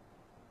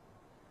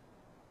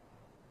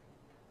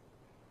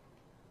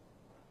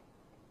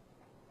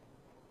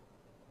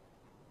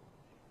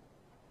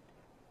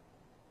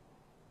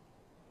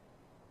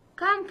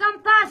کم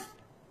پس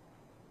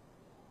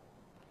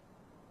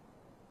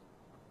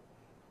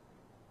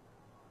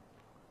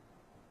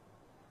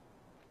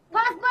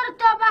برو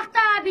تا بخته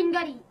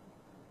بینگری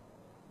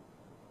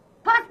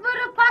پس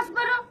برو باز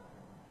برو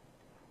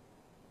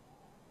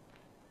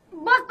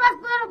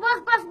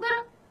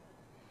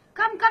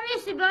کم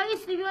ایسی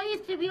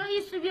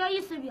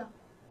بیا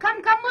کم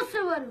موسی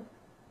برو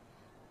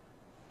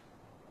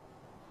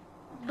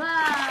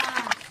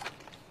بس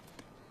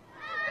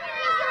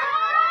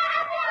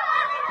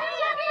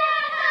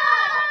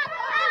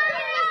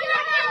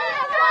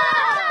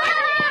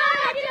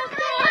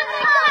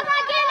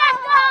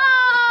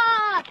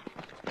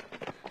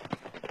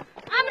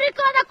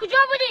کجا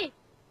بودی؟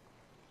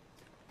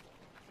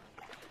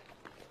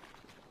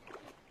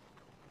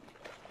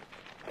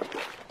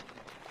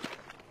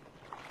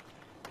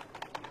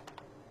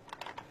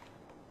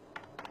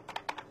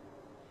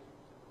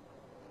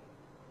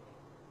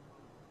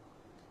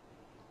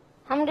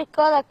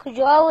 امریکا در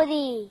کجا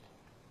بودی؟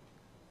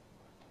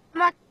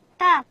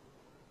 مکتب.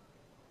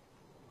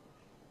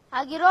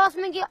 اگه راست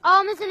میگی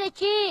آ مثل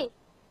چی؟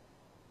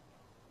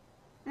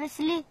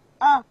 مثل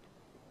آ.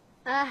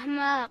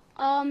 احمق،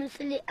 آ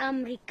مثل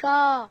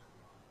امریکا.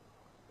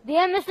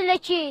 بیا مثل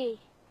چی؟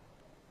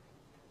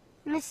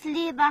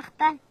 مثل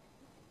بختن.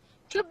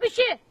 چوب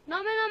بشه،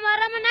 نام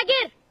نامرم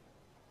نگیر.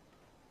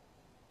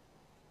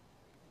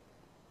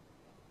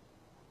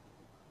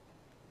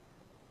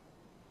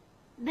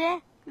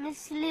 به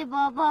مثل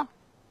بابا.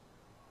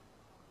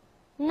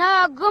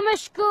 نه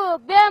گمش کو،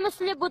 به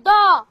مثل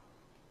بودا.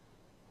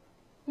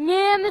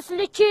 نه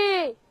مثل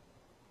چی؟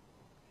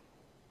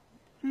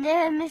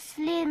 نه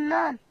مثل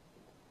نان.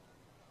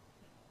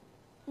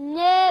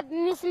 نه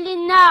مثل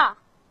نه.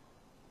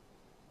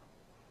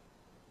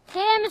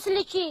 خه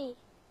مثل چی؟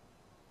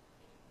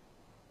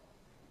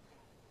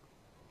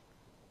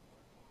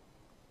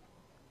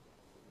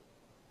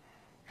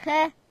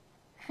 خه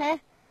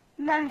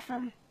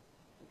ننفهم.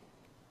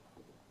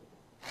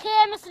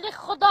 خه مثل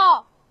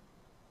خدا.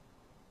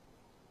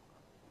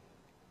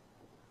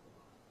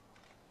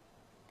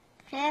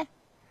 خه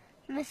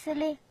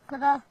مثل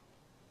خدا.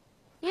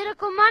 یه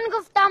که من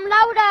گفتم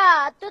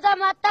لوره، تو در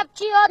مطب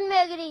چی یاد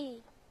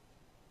میگیری؟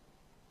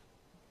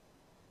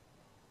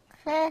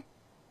 خه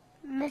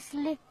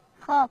مثل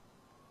خواب.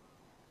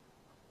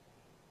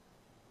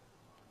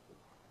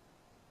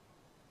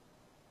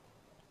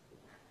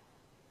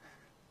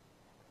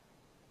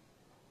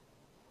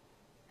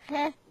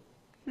 خه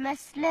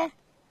مثل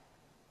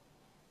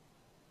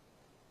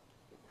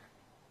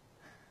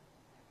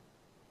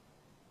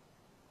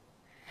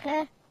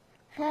خه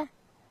خه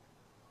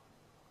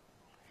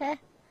خه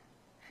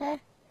خه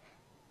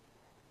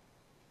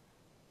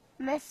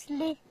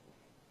مثل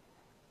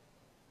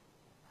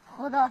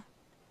خدا.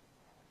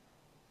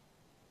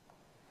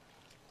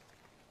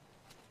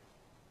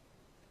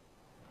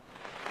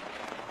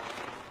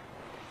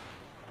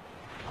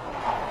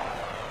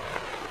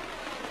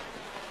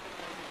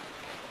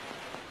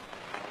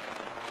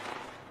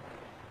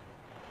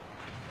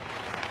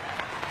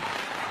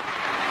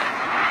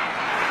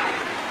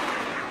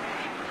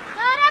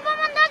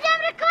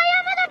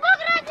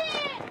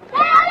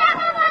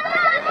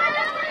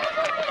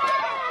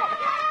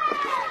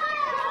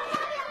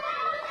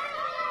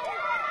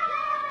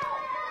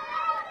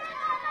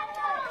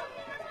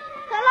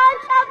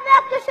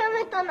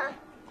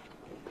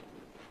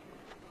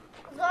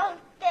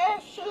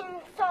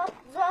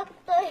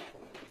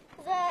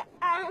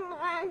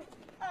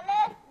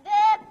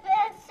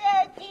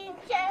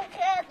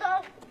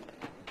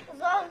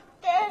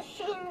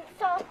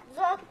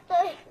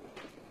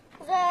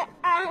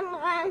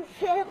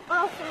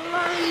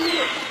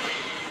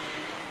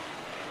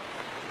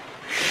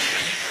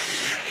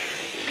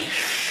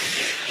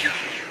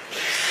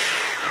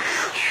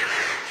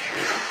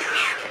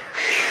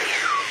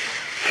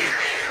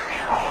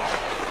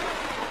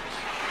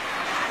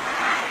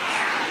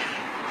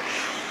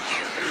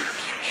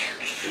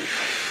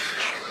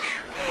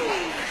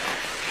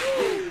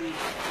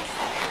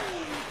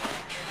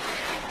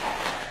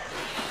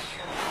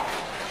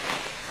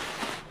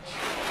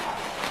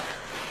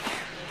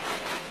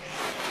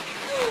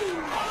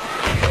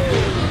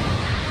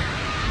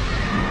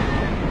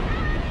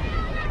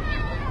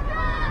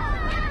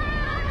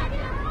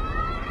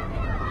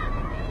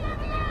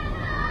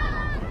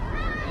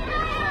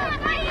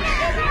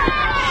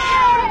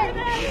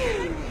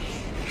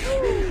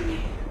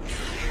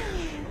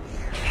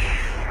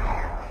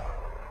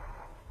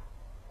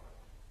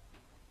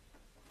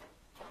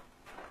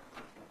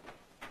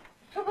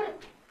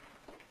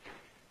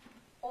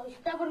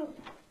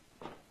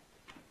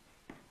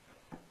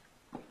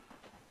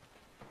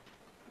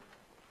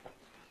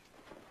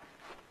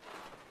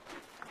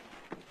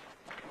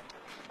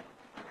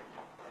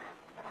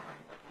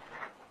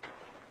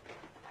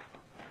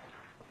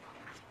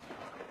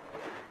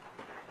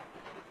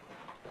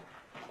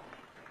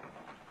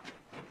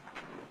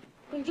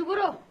 اینجا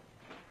برو.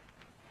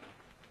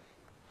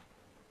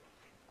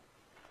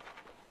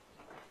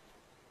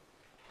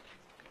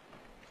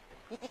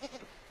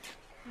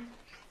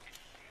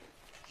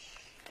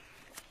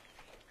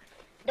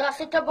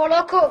 دستت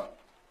بالا کو.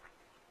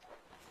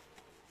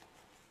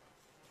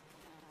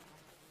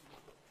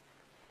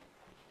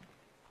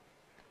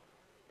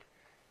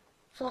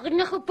 ساقی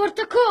نخو پرت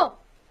کو.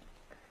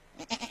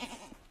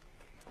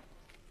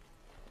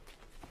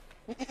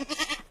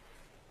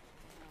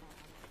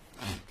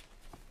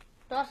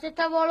 دستت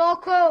بالا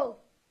کو.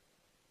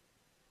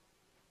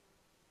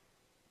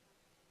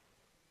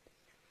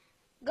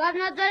 گر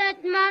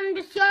ندارد من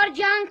بسیار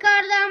جنگ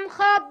کردم،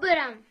 خواب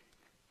برم.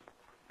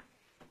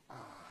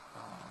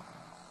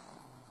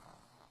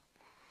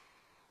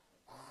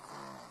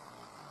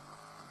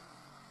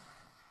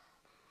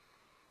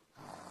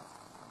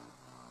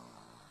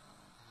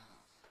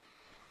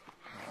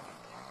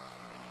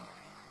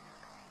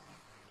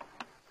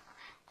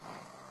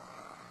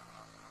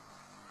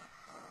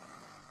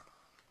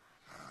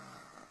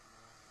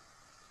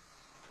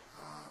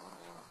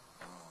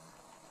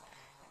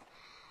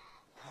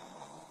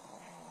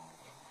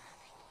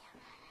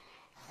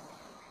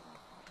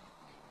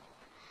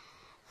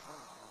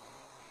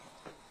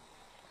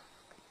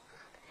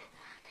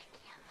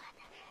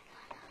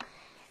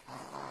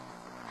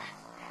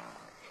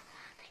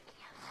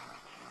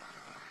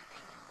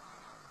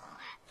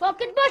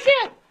 ساکت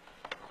باشید.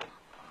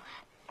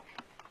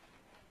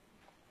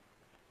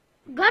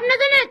 گپ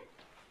نزنید.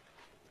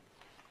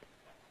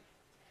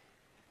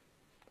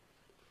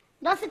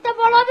 دستت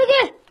بالا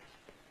بگیر.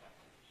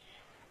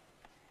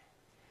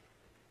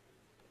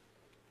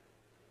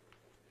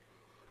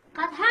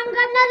 قطعا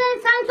گپ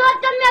نزنید.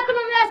 سنگسارتون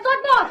میکنم.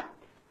 استاد باش.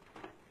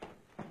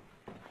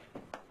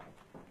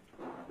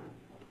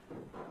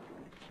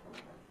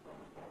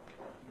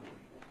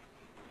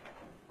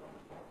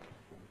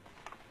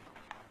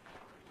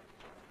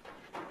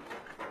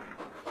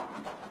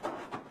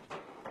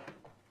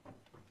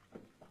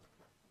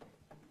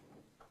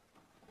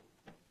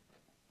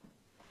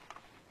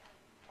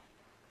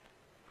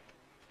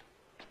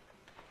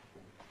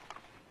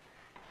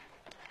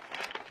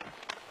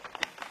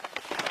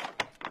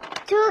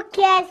 تو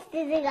کی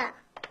هستی دیگه؟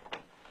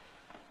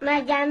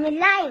 ما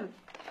جمیلاییم.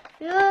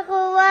 روی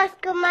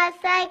خواست که ما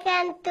سعی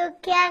کن تو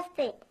کی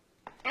هستی؟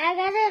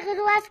 اگر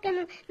خواست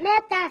کنم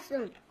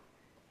میترسم.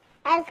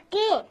 از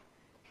کی؟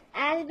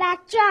 از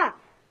بچه.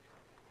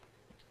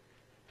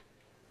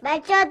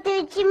 بچه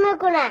تو چی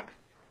میکنه؟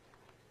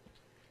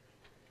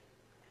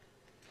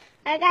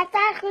 اگر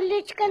سر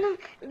خلوچ کنم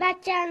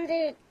بچه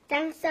اندر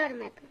تنگسار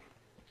میکنه.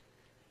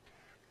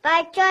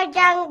 بچه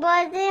جنگ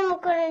بازی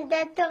میکنه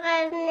در تو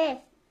غیر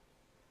نیست.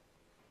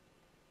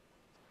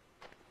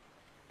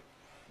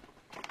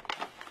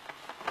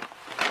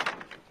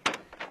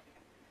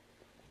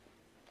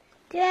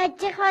 تو از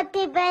چه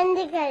خاطر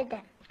بندی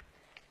کرده؟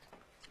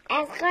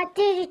 از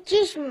خاطر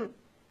چشم.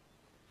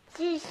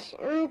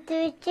 چشم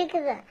تو چی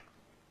کرده؟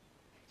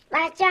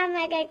 بچه هم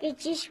اگر که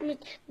چشمت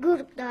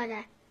گرگ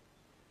داره.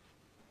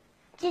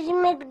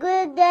 چشمت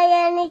گرگ داره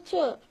یعنی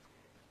چی؟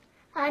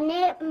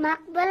 یعنی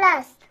مقبل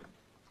است.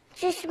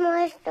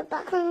 چشمش تو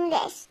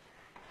بخونده است.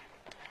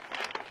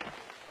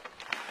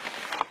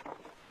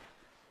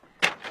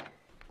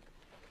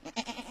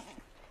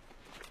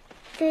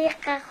 توی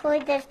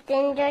خود است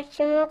اینجا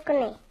چی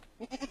میکنی؟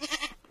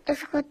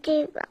 از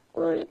خاطر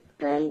بقول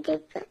بندی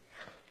کن.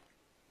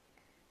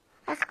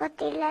 از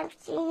خاطر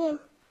لبسین.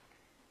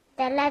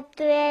 در لب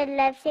توی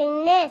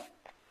لبسین نیست.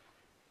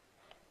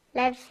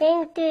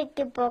 لبسین توی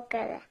که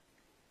بکره.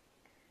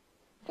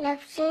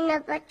 لبسین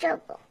بچه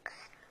بکره.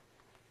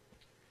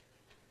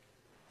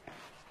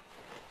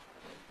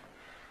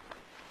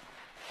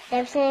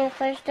 لبسین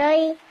خوش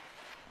داری؟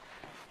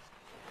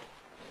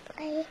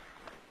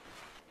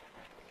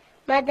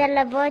 ما در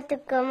لبات و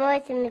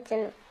کمات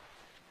میتونم.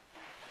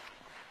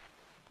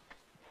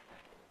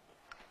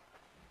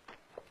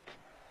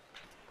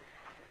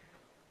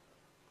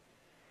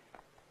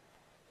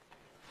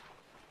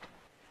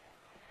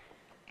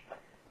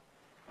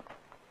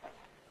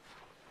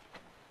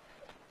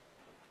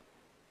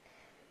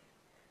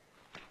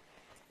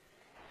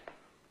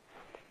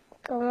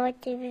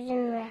 کماتی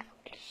بزن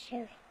مقبول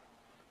شوی.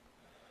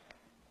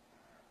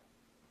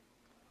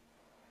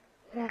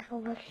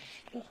 مقبول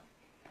شوی.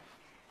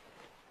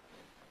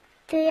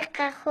 توی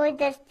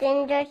خود است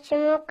اینجا چی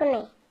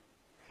میکنی؟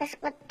 از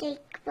خاطر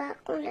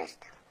بقول است.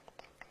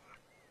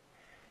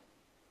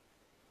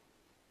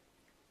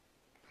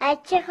 از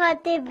چه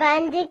خاطر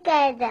بندی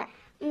کرده؟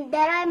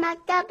 درای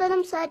مکتب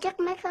دادم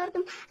ساجق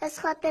میکردم از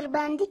خاطر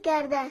بندی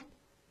کرده.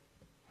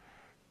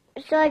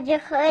 ساجق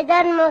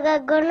خیدن مگه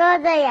گناه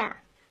داره؟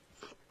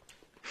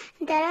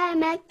 درای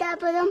مکتب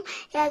دادم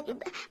یک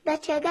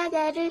بچگه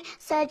در روی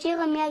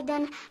ساجقم یک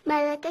دانه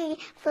ملکه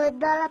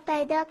فوتبال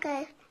پیدا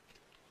کرد.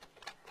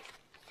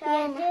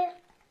 ساجق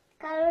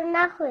کارو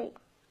نخوی.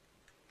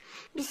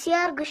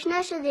 بسیار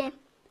گشنه شدیم.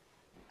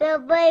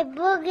 بابای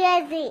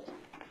بگیزی.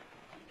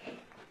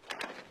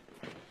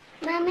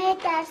 من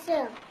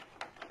میترسم.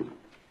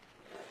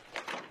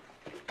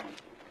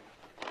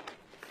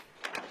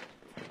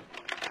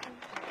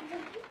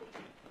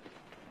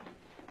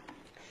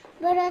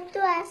 برو تو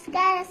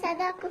اسکر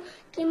صدا کن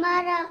که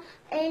ما را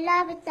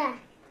ایلا بده.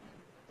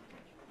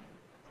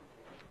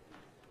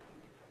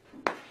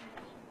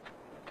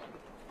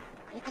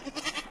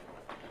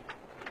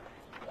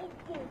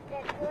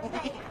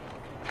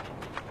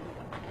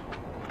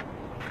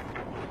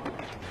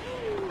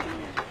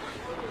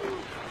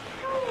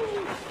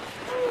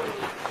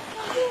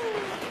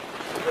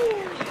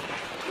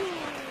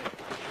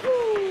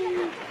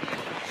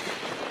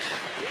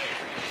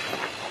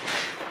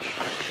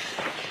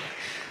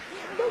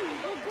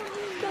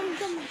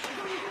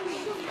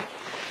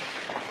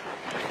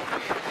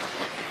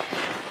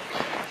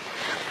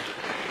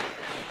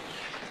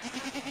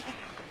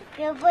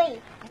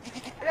 بای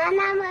من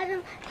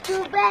هم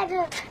تو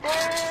بر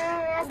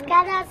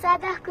اسکر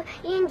صدا کن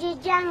اینجا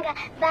جنگ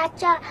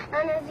بچه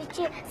آنازی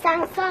چی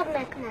سنگسار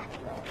میکنه.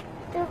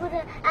 تو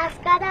برو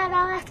اسکر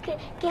را هست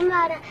که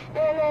ما را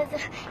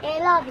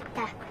ایلا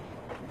بیده.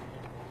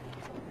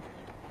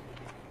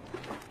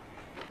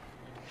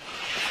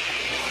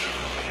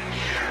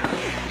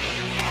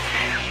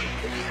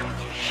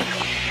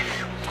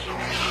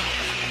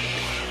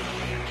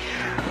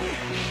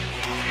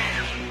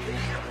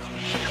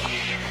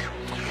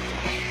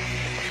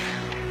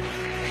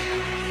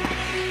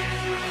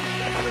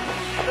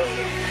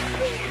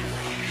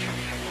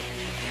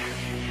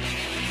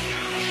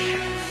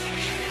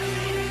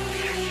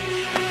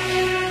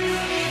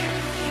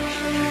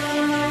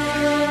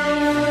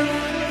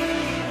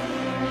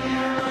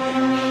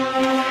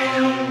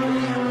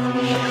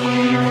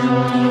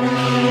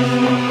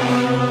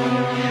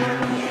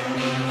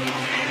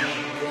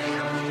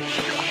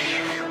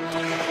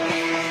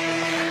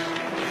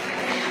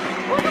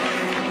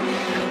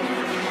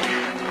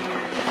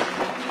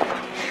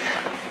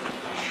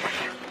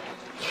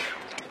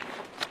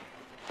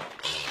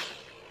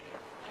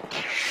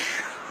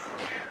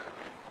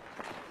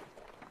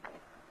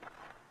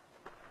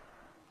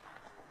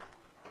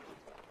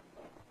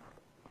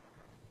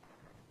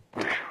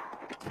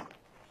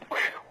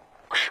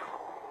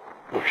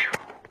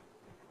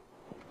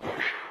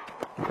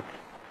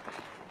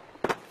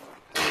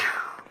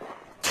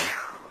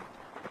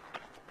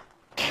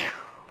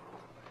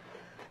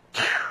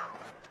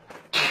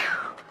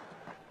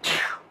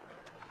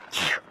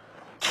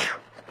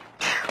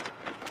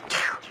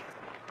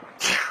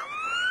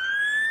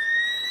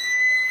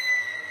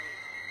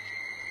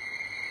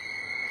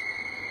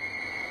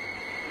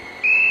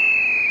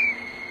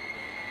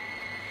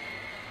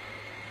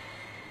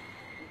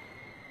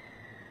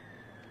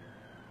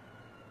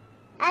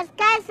 از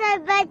کس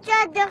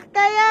بچه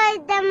دخترای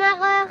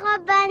دماغ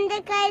خواب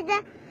بنده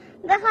کایده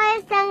بخواه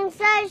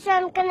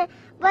سنگسارشان کنه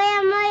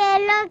باید ما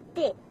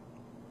یلوکتی.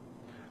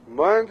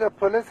 ما اینجا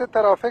پلیس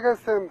ترافیک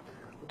هستیم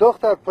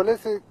دختر،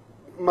 پلیس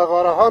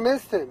مغاره ها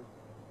نیستیم.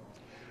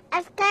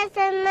 از کس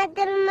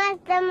مدل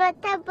مست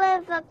مطب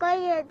باید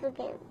فکایی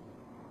بگیم.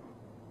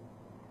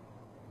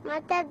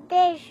 مطب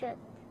دیر شد.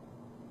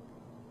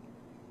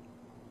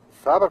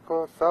 صبر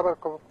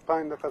کن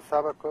 5 دقیقه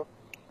صبر کن.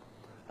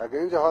 اگه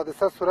اینجا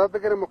حادثه صورت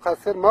بگیره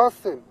مقصر ما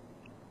هستیم.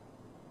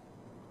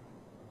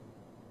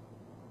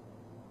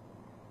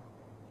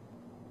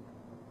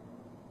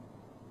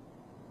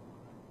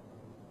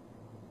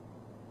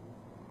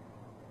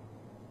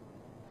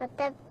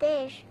 مطب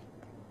دیر شد.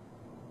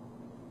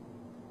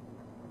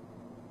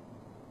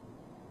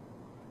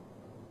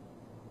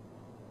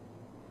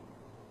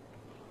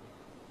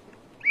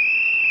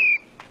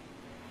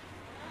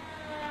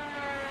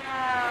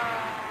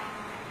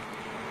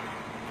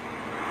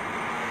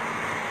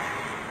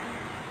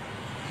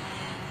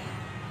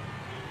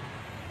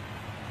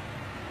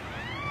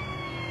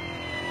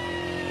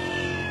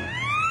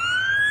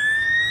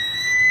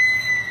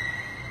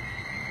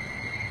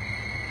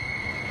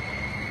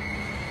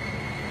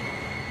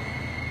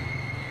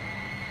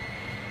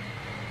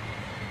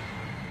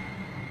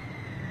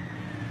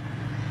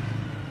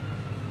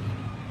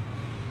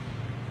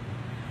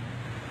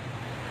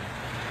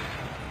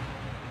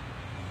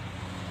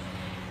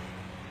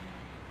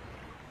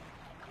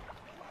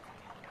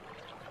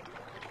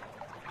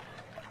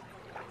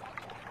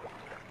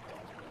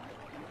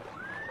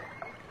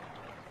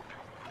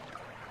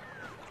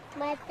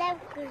 مطب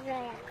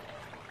کجایا؟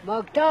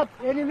 مکتب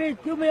یعنی می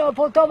تو می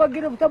آپوتاب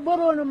گرفته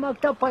برو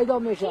مکتب پیدا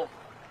میشه.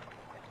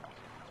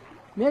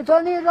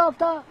 میتونی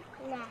رفته؟ نه.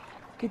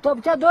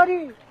 کتابچه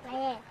داری؟ نه.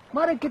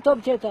 ماره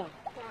کتابچه تا؟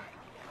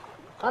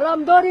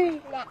 قلم داری؟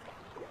 نه.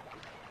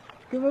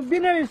 که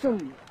بنویسم.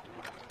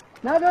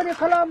 نداری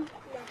قلم؟ نه.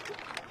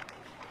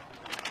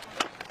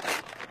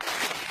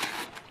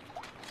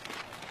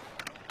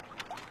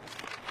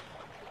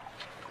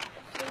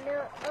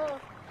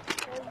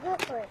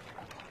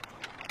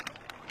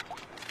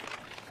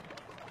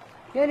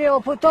 یعنی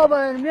آپوتاب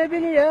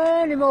میبینی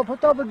یعنی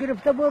آپوتاب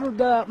گرفته برو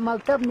در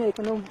مکتب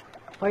میکنم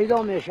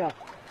پیدا میشه.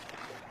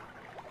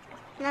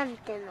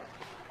 نمیتونم.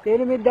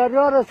 یعنی می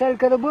دریا را سیل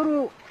کرده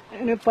برو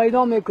یعنی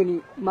پیدا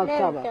میکنی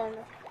مکتب. نمیتونم.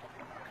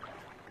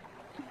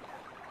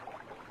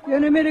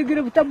 یعنی میره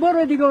گرفته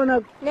برو دیگه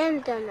اونک.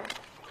 نمیتونم.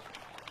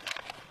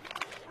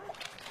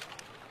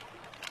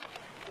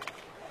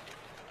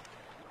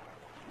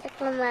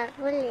 تکل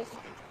مقبول نیست.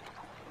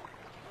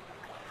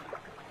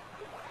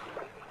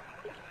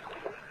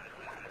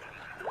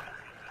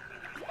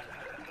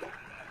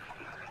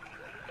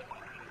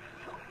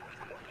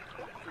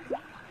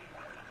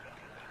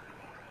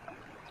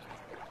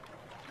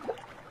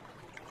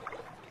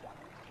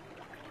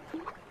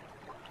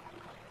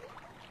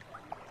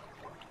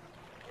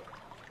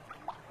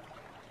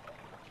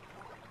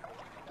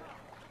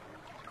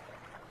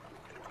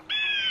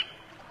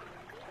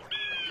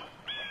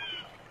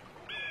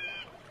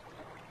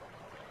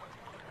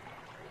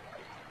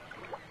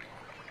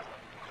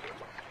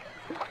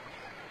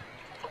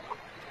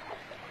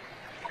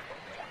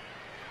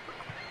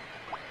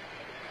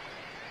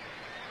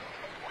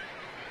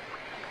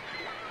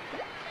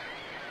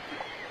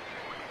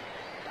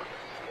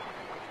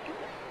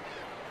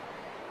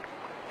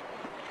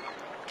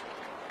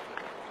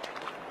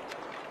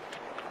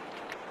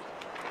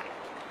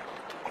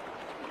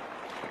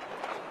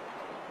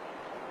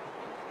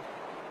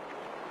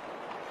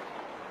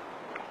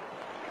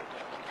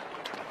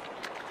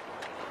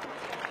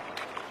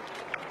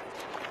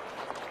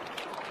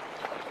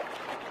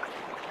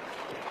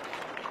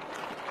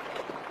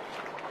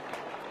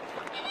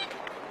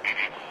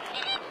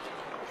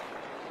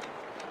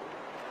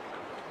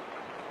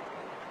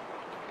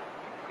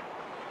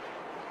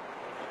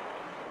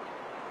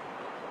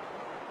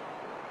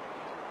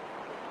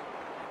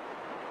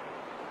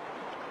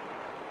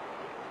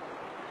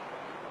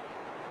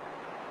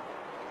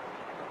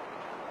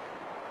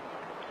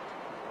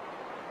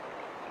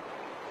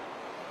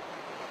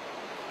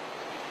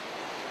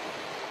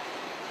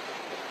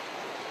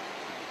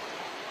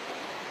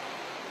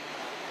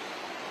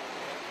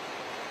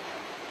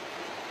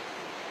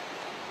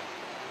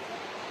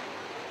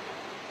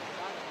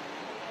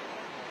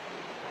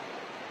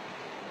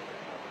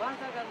 بس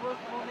اگر روز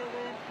ما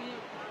میگوییم که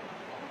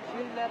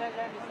 40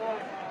 درجه مثال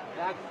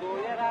یک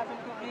زاویه رسم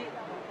کنی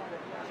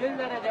 40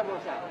 درجه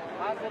باشد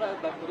پس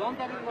به کدام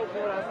طریق ما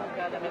شما رسم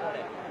کرده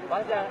میتونه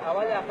بعد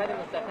اول آخر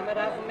مستقیم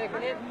رسم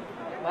میکنید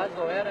بعد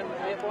زاویه را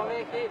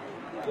میفهمید که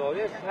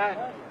زاویه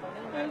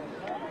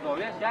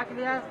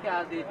شکلی است که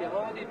از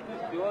اتحاد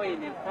تو جای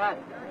نسبت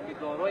که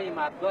دارای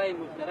مبدأ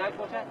مشترک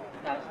باشد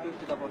تشکیل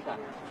شده باشد.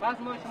 پس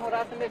ما شما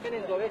رسم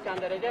میکنید زاویه چند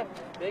درجه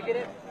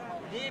بگیرید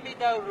نیمی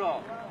دور را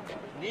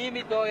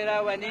نیمی دایره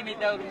و نیمی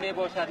دور می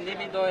باشد.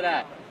 نیمی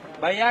دایره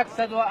به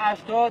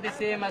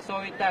 183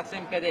 مساوی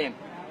تقسیم کردیم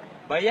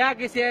به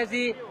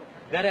 1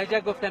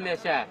 درجه گفته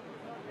میشه.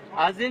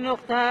 از این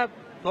نقطه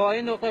تا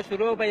این نقطه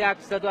شروع به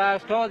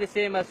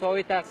 183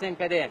 مساوی تقسیم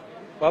کردیم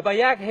و به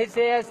یک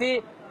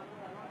حیثیتی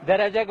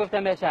درجه گفته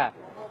میشه.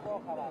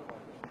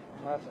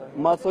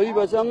 مساوی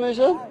به چند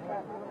میشه؟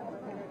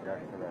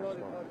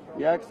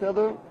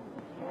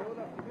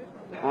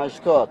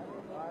 180.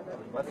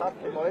 و سطح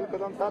مایل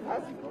کدام سطح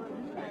هست؟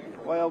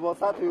 آیا با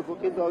سطح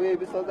افقی زاویه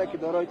بسازه که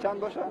دارای چند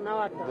باشه؟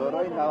 90.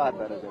 دارای 90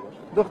 درجه باشه.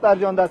 دختر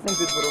جان دستیم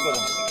پیش برو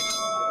بدم.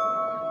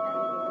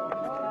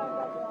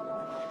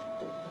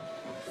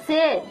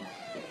 3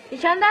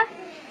 چنده؟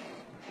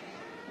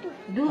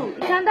 2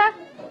 چنده؟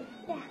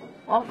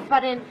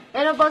 آفرین.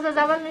 اینو باز از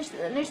اول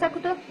نشته کو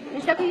تو؟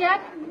 نشته کو 1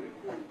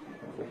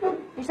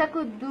 نشته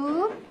کو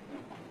 2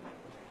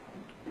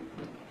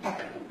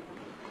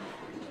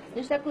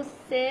 نشته کو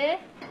 3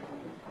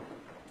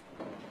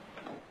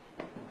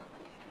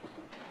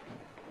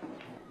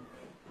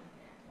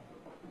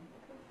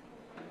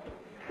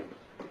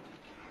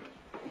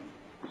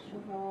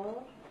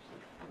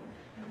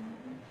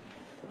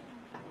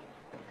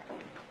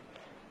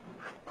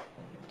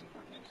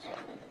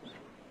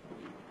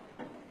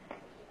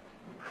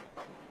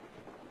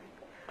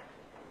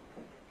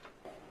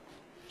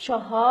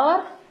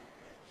 4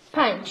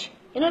 5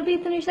 اینو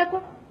بیتو نشته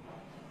کن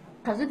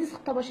تازه دیست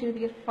خطا باشه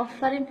بگیر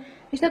آفرین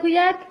نشته کن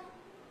 1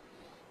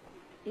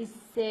 ای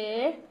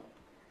 3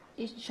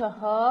 ای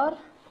 4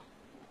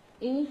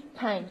 ای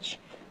 5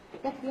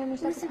 یک دیگه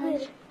نشته کن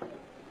 5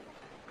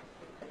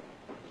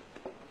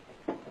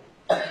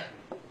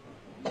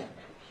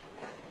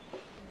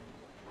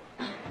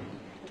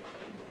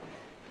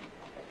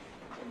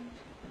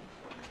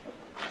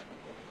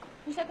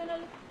 نشته کن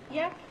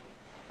 1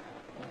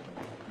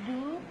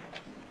 2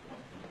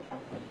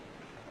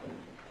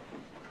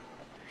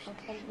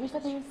 میشه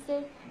کنیم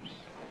 3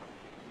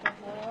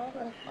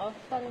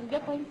 آفرین بیا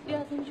پایین بیا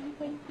از اینجا بیا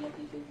پایین بیا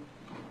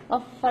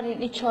آفرین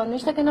این 4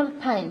 میشه کنار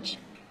 5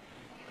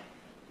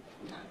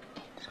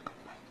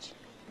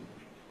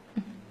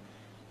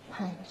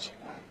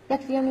 یک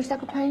دیگه میشه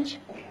که 5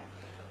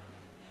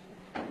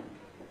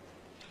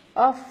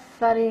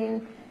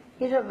 آفرین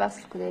یه رو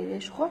وصل کنه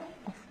ایش خب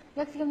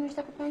یک دیگه میشه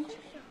که 5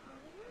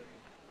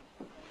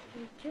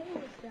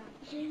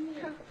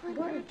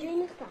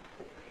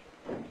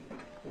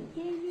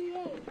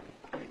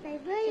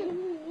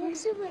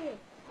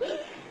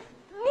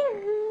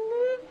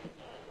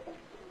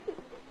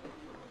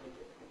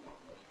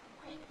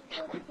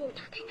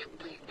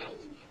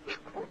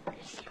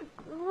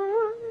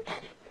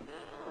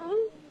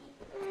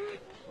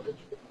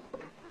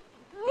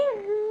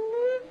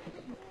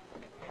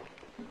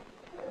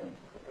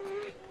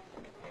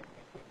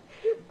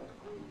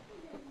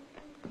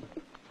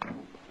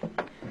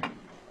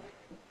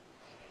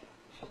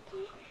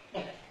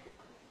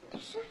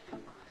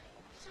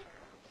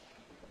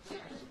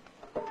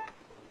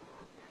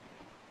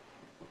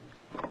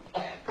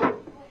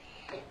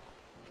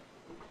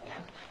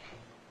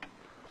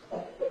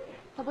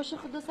 باشه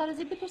خود دو سر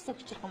ازی بکش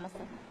سکچی خمسته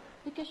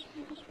بکش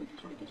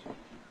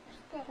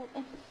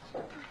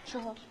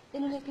 4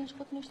 اینو یکیش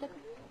خود نشته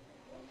کن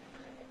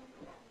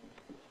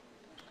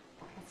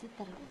بسیط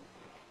داره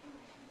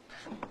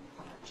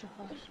 4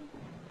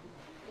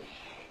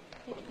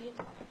 یک دیگه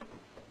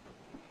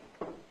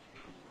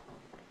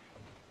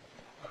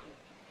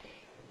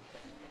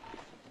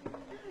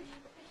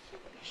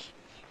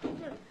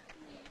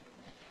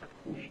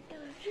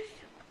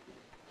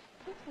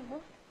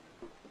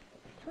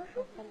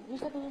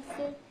میشه کنید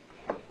 3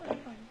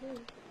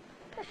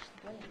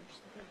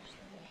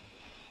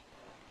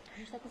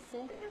 میشه که 3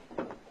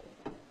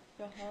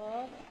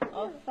 4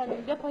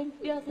 آفرین بیا پایین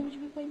بیا از اینجا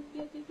بیا پایین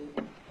بیا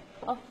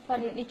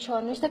آفرین این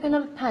 4 میشه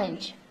کنار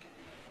 5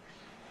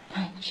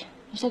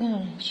 میشه کنار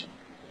 5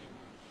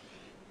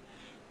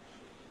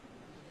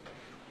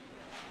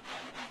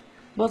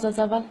 باز از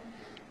اول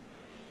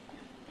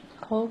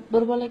خب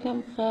برو بالا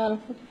کم خیال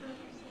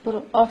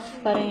برو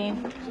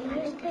آفرین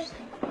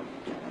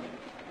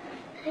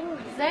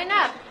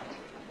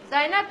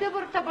زینب بیا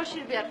برو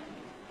تباشیر بیار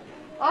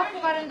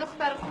آفرین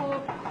دختر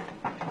خوب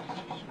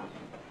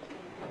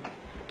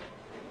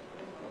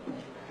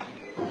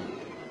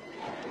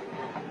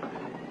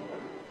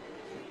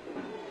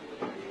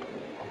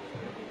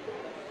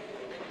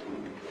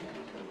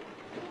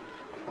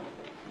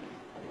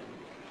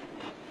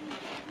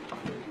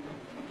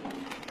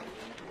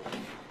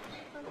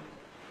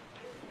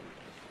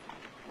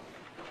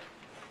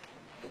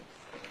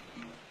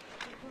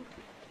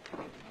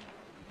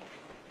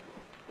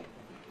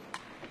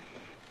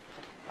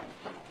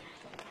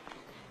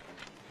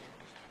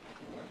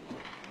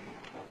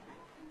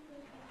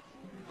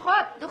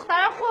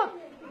دخترم خوب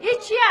این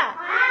چیه؟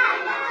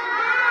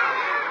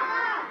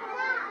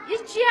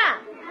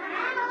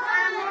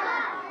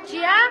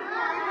 چیه؟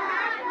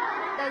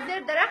 در زیر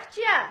درخت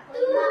چیه؟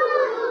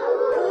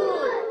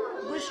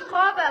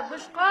 توت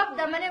بشقاب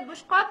دمنه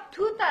بشقاب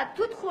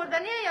توت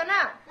خوردنیه یا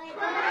نه؟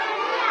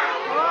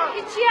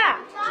 این چیه؟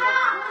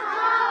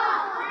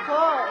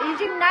 خب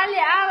اینجی نلی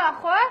آوه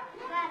خب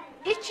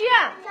این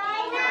چیه؟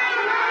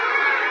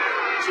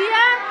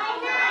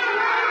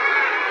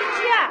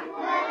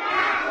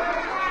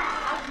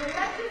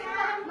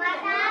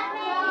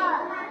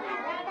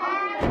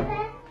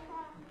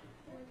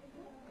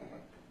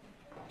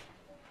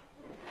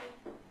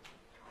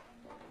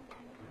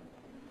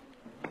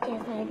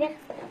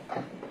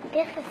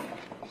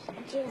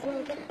 چیز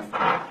نگرست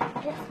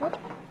رسول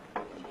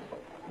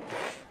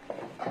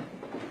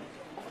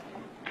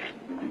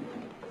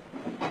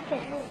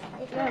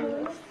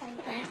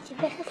هرچی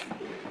بخست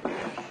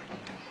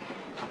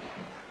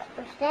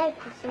بشتر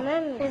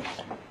کسیمم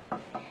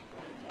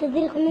تو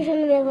بیل خونشون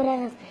میبره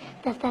از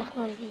دفتر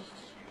خون بی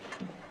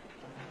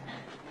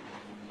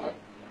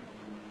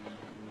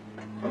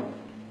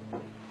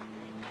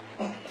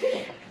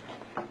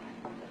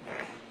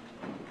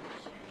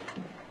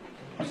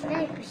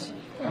بشتر کشی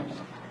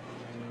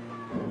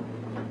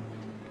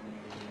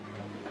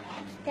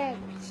بشتر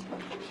کشی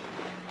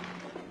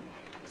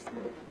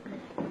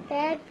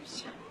بشتر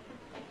کشی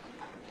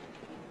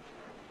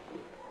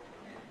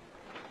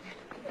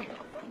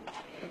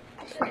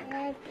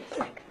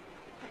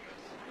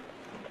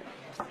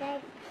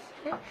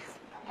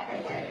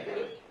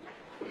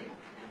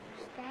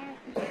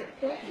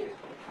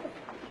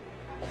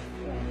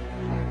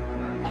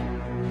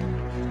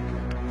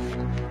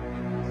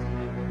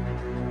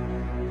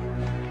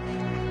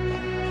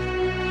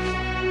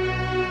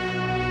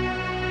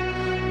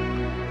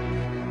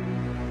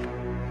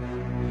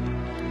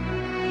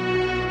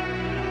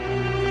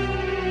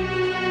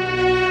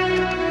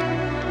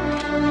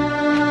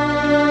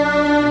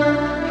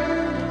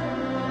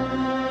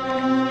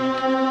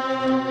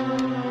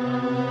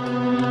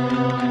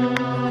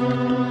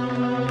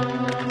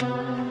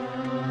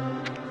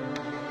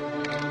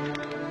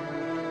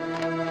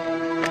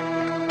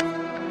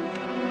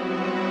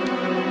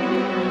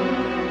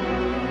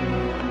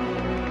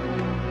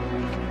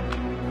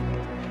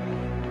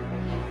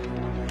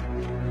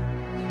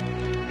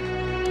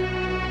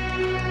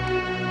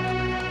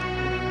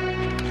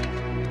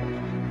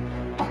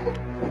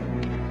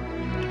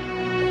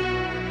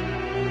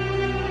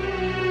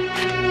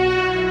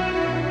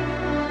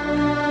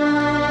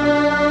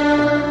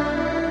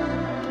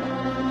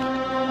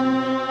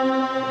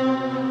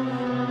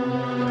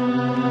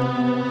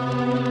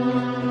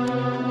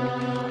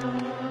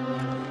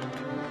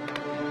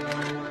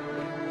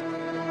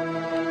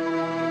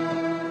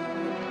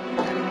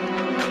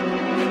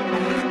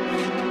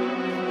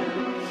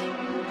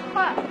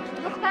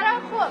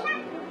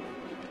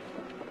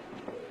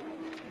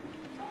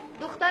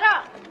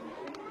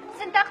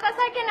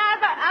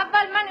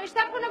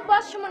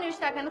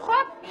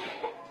خب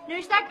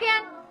نوشته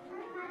کن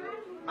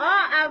آ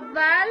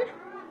اول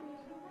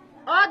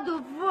آ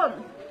دوم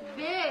ب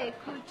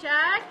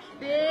کوچک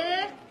ب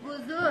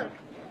بزرگ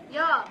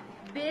یا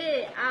ب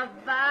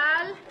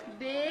اول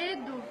ب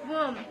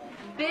دوم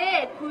ب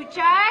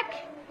کوچک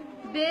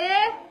ب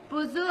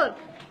بزرگ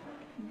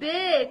ب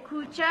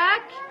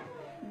کوچک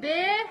ب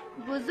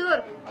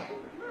بزرگ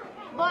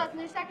باز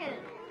نوشته کن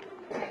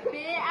ب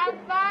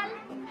اول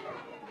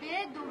ب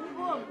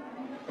دوم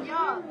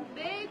یا ب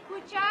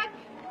کوچک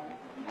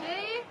ب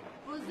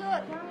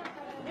بزرگ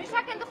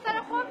نوشته کن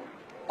دختر خوب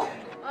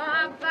آ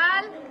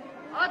اول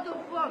آ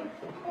دوم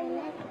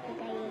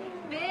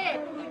ب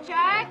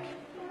کوچک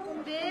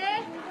ب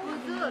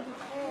بزرگ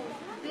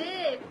ب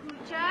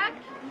کوچک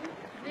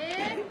ب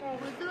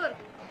بزرگ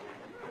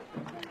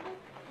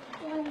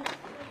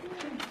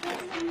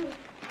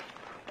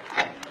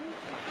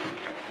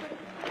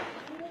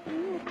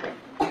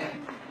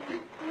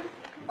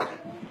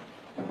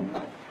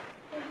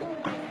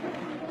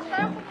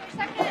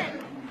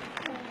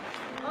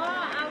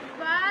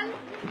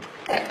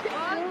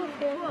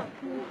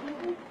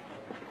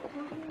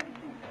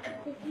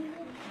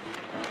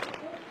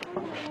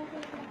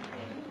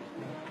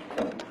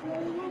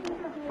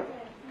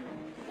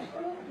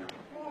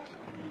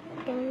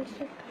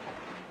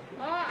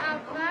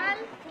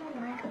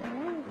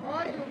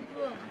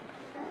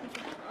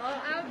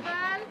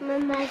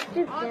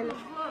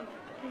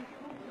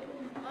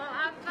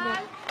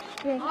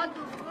آ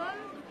دوم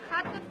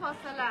خط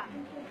فاصله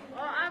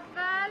آ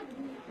اول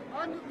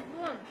آ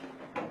دوم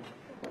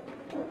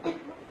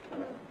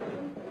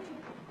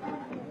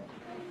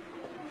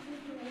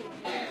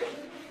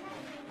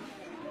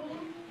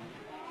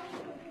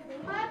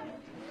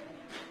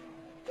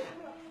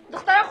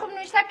دختر خوب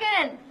نوشته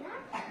کن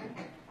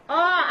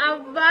آ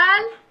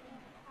اول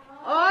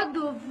آ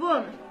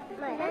دوم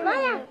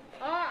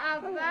آ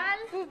اول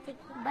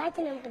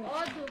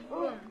آ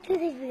دوم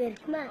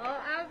آ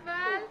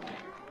اول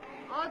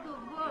آ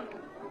دوم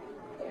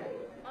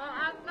آ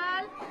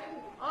اول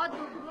آ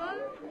دوم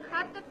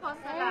خط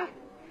فاصله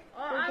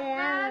آ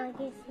اول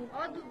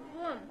آ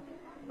دوم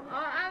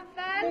آ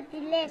اول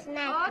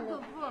آ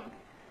دوم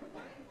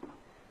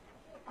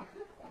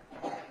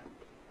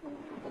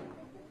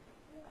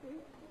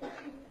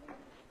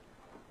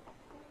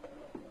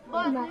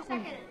باز نوشته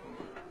کن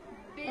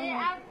ب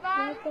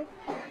اول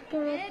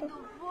ب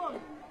دوم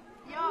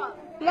یا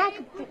ب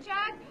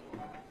کوچک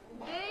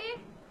ب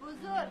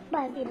بزرگ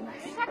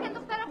نوشته کن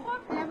دختر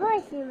خوب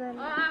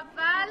آ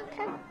اول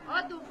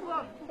آ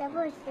دوم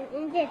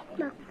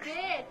ب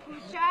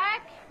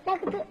کوچک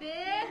ب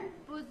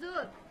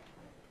بزرگ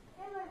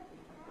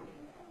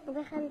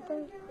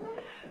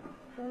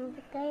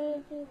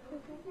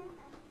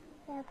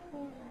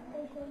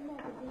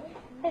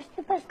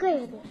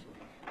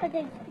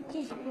خودت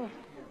چیز کن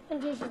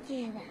اونجا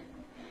چیز ده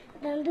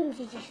دندون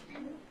چیز ده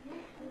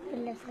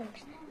بله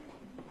سرمشت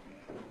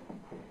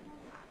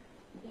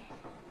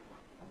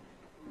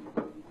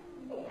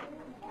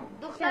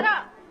دخترا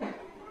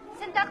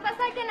سن تخت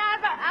ساکن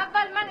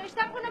اول من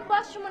نوشته کنم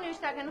باز شما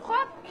نوشته کن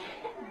خب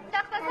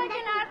تخت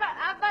ساکن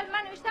اول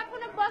من نوشته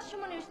کنم باز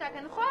شما نوشته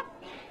کن خب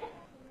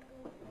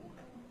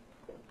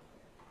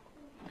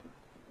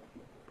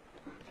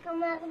چقدر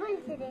مقبول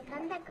شده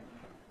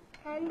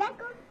خنده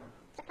کن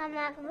چقدر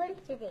مقبول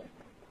شده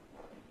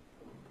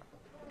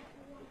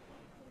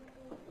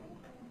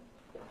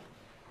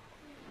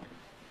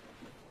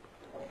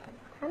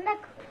خنده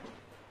کن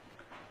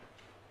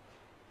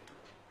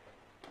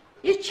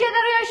یه چیه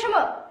داره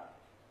شما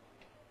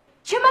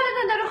چه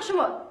مالی داره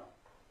شما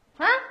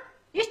ها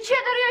یه چیه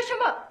داره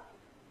شما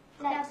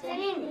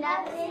لبسرین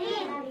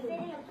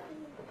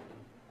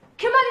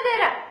کی مالی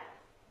داره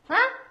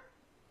ها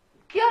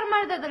کیار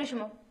مالی داره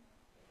شما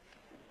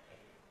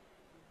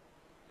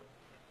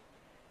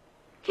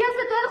کی هست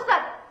تو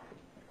دختر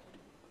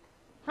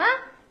ها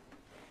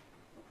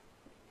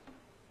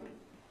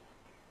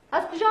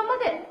از کجا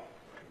آمده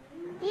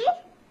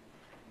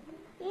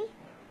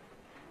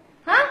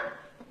ها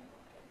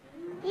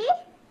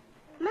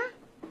ما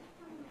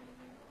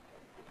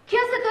کی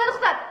هست تو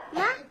دختر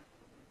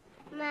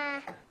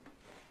ما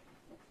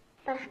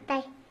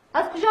بختای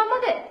از کجا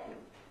آمده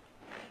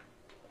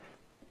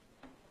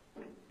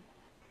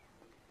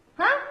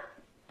ها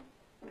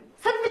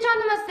صنف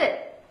چندم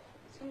هسته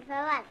صنف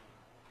اول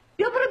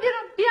بیا برو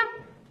بیرون بیا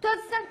تو از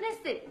صنف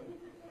نیستی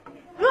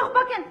روح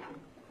بکن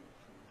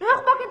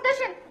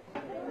تشن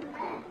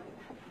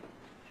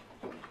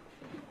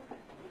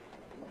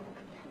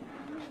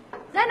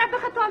زینب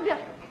بخط تو هم بیا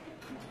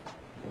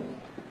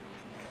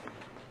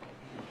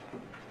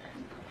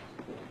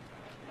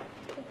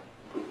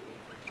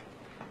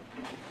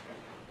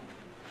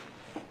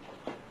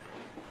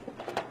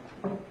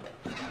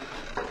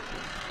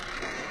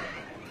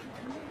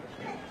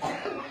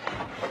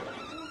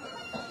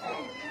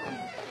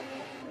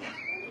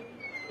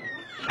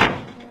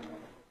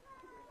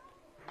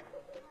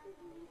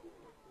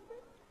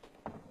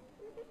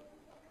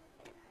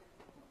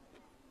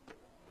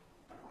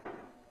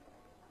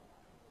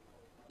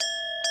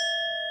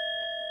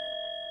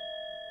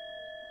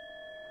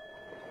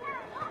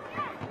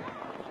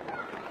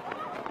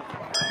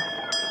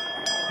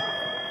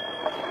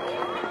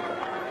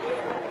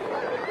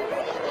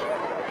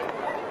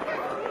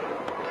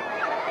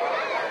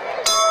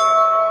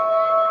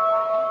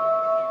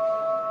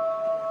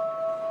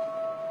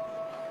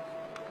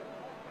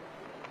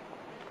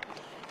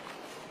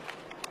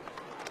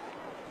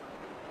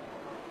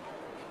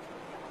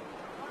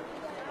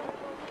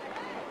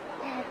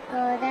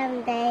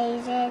آدم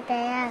دهیزه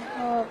دهر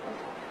خوب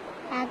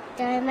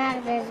حتی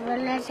مغزش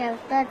بلش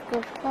افتاد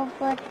گفت خوب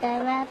بود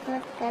در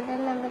مغزش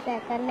کردن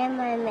بوده کنه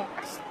مهمه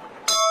است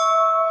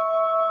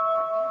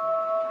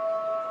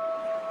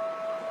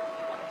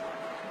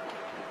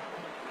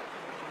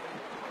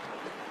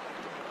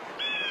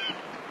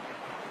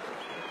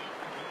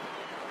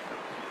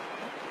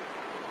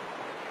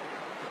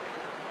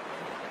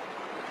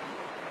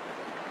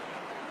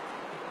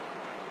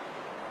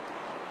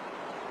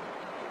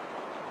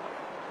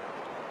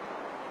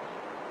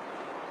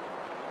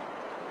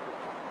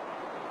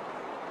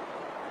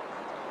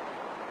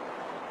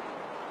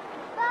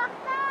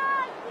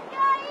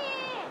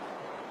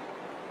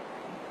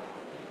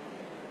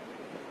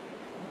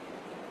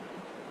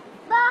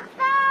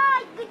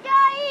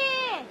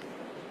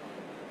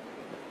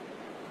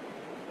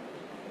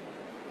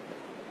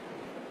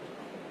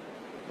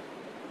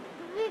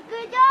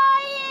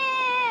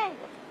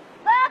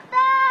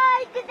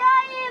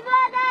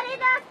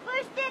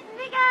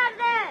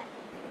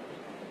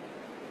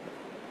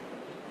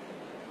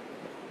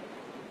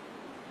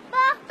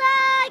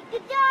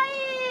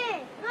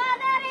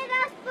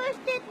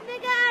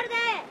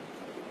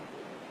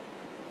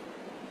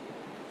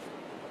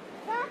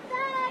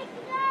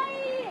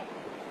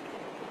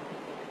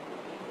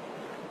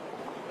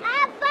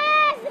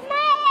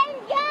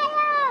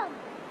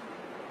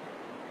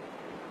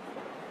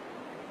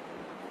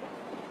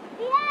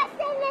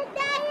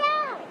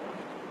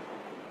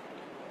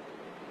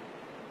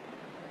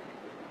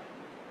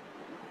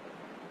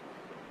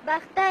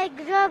بختای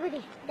کجا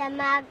بودی؟ در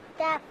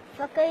مکتب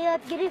فقه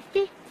یاد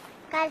گرفتی؟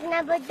 کس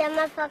نبود در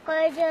من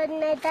فقه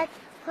یاد نداد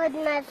خود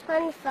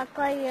مزخون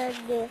فقه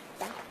یاد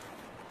گرفتم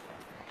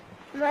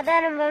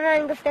مادرم به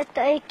من گفته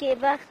تا ای که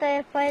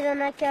بختای پیدا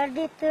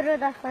نکردی تو رو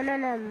در خانه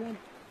نمون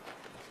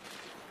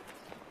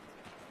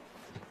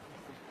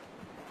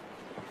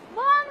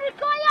با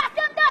امریکایی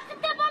احتیم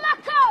دستت بالا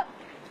کن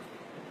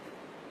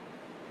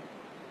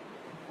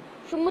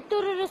شما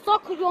ترورستا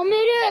کجا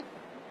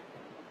میرید؟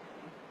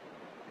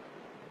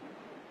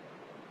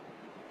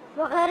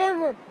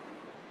 بغرمون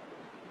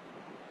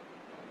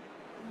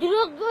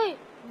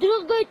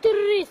دروغگوی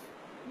تروریست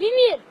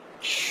بمیر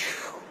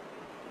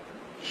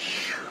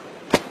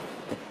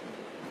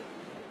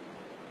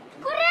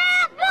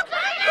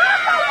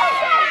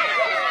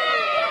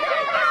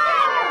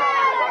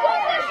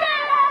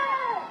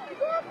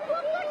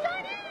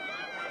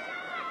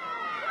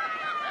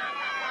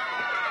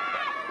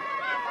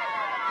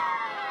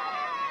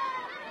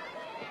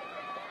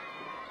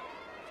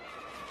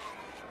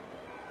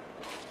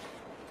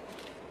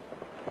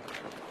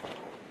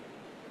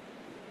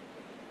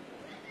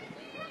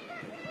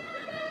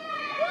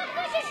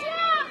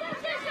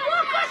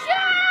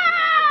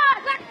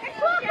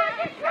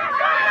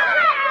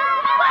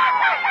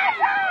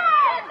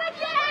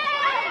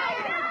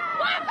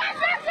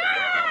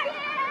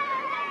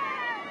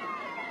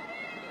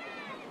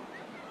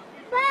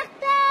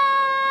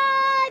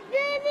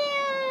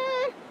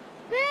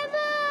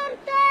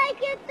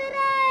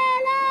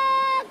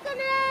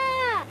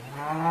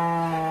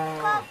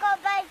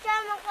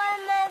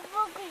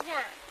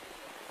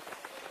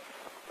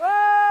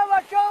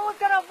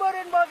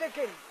جنگ بازی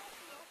کنیم.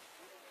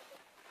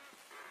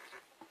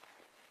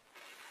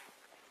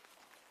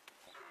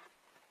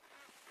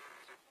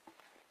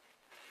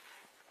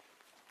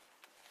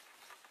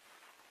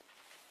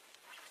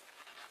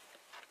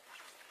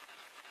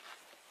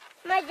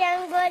 ما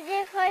جنگ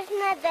بازی خوش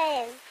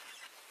نداریم.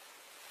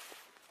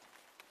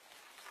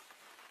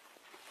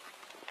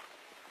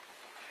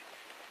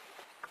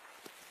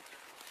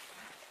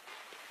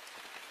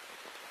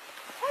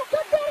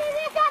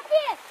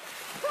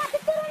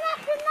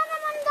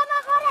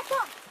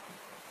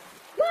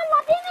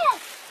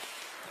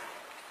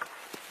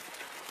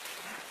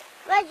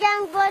 ما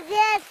جنگ بازی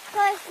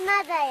خوش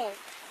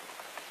نداریم.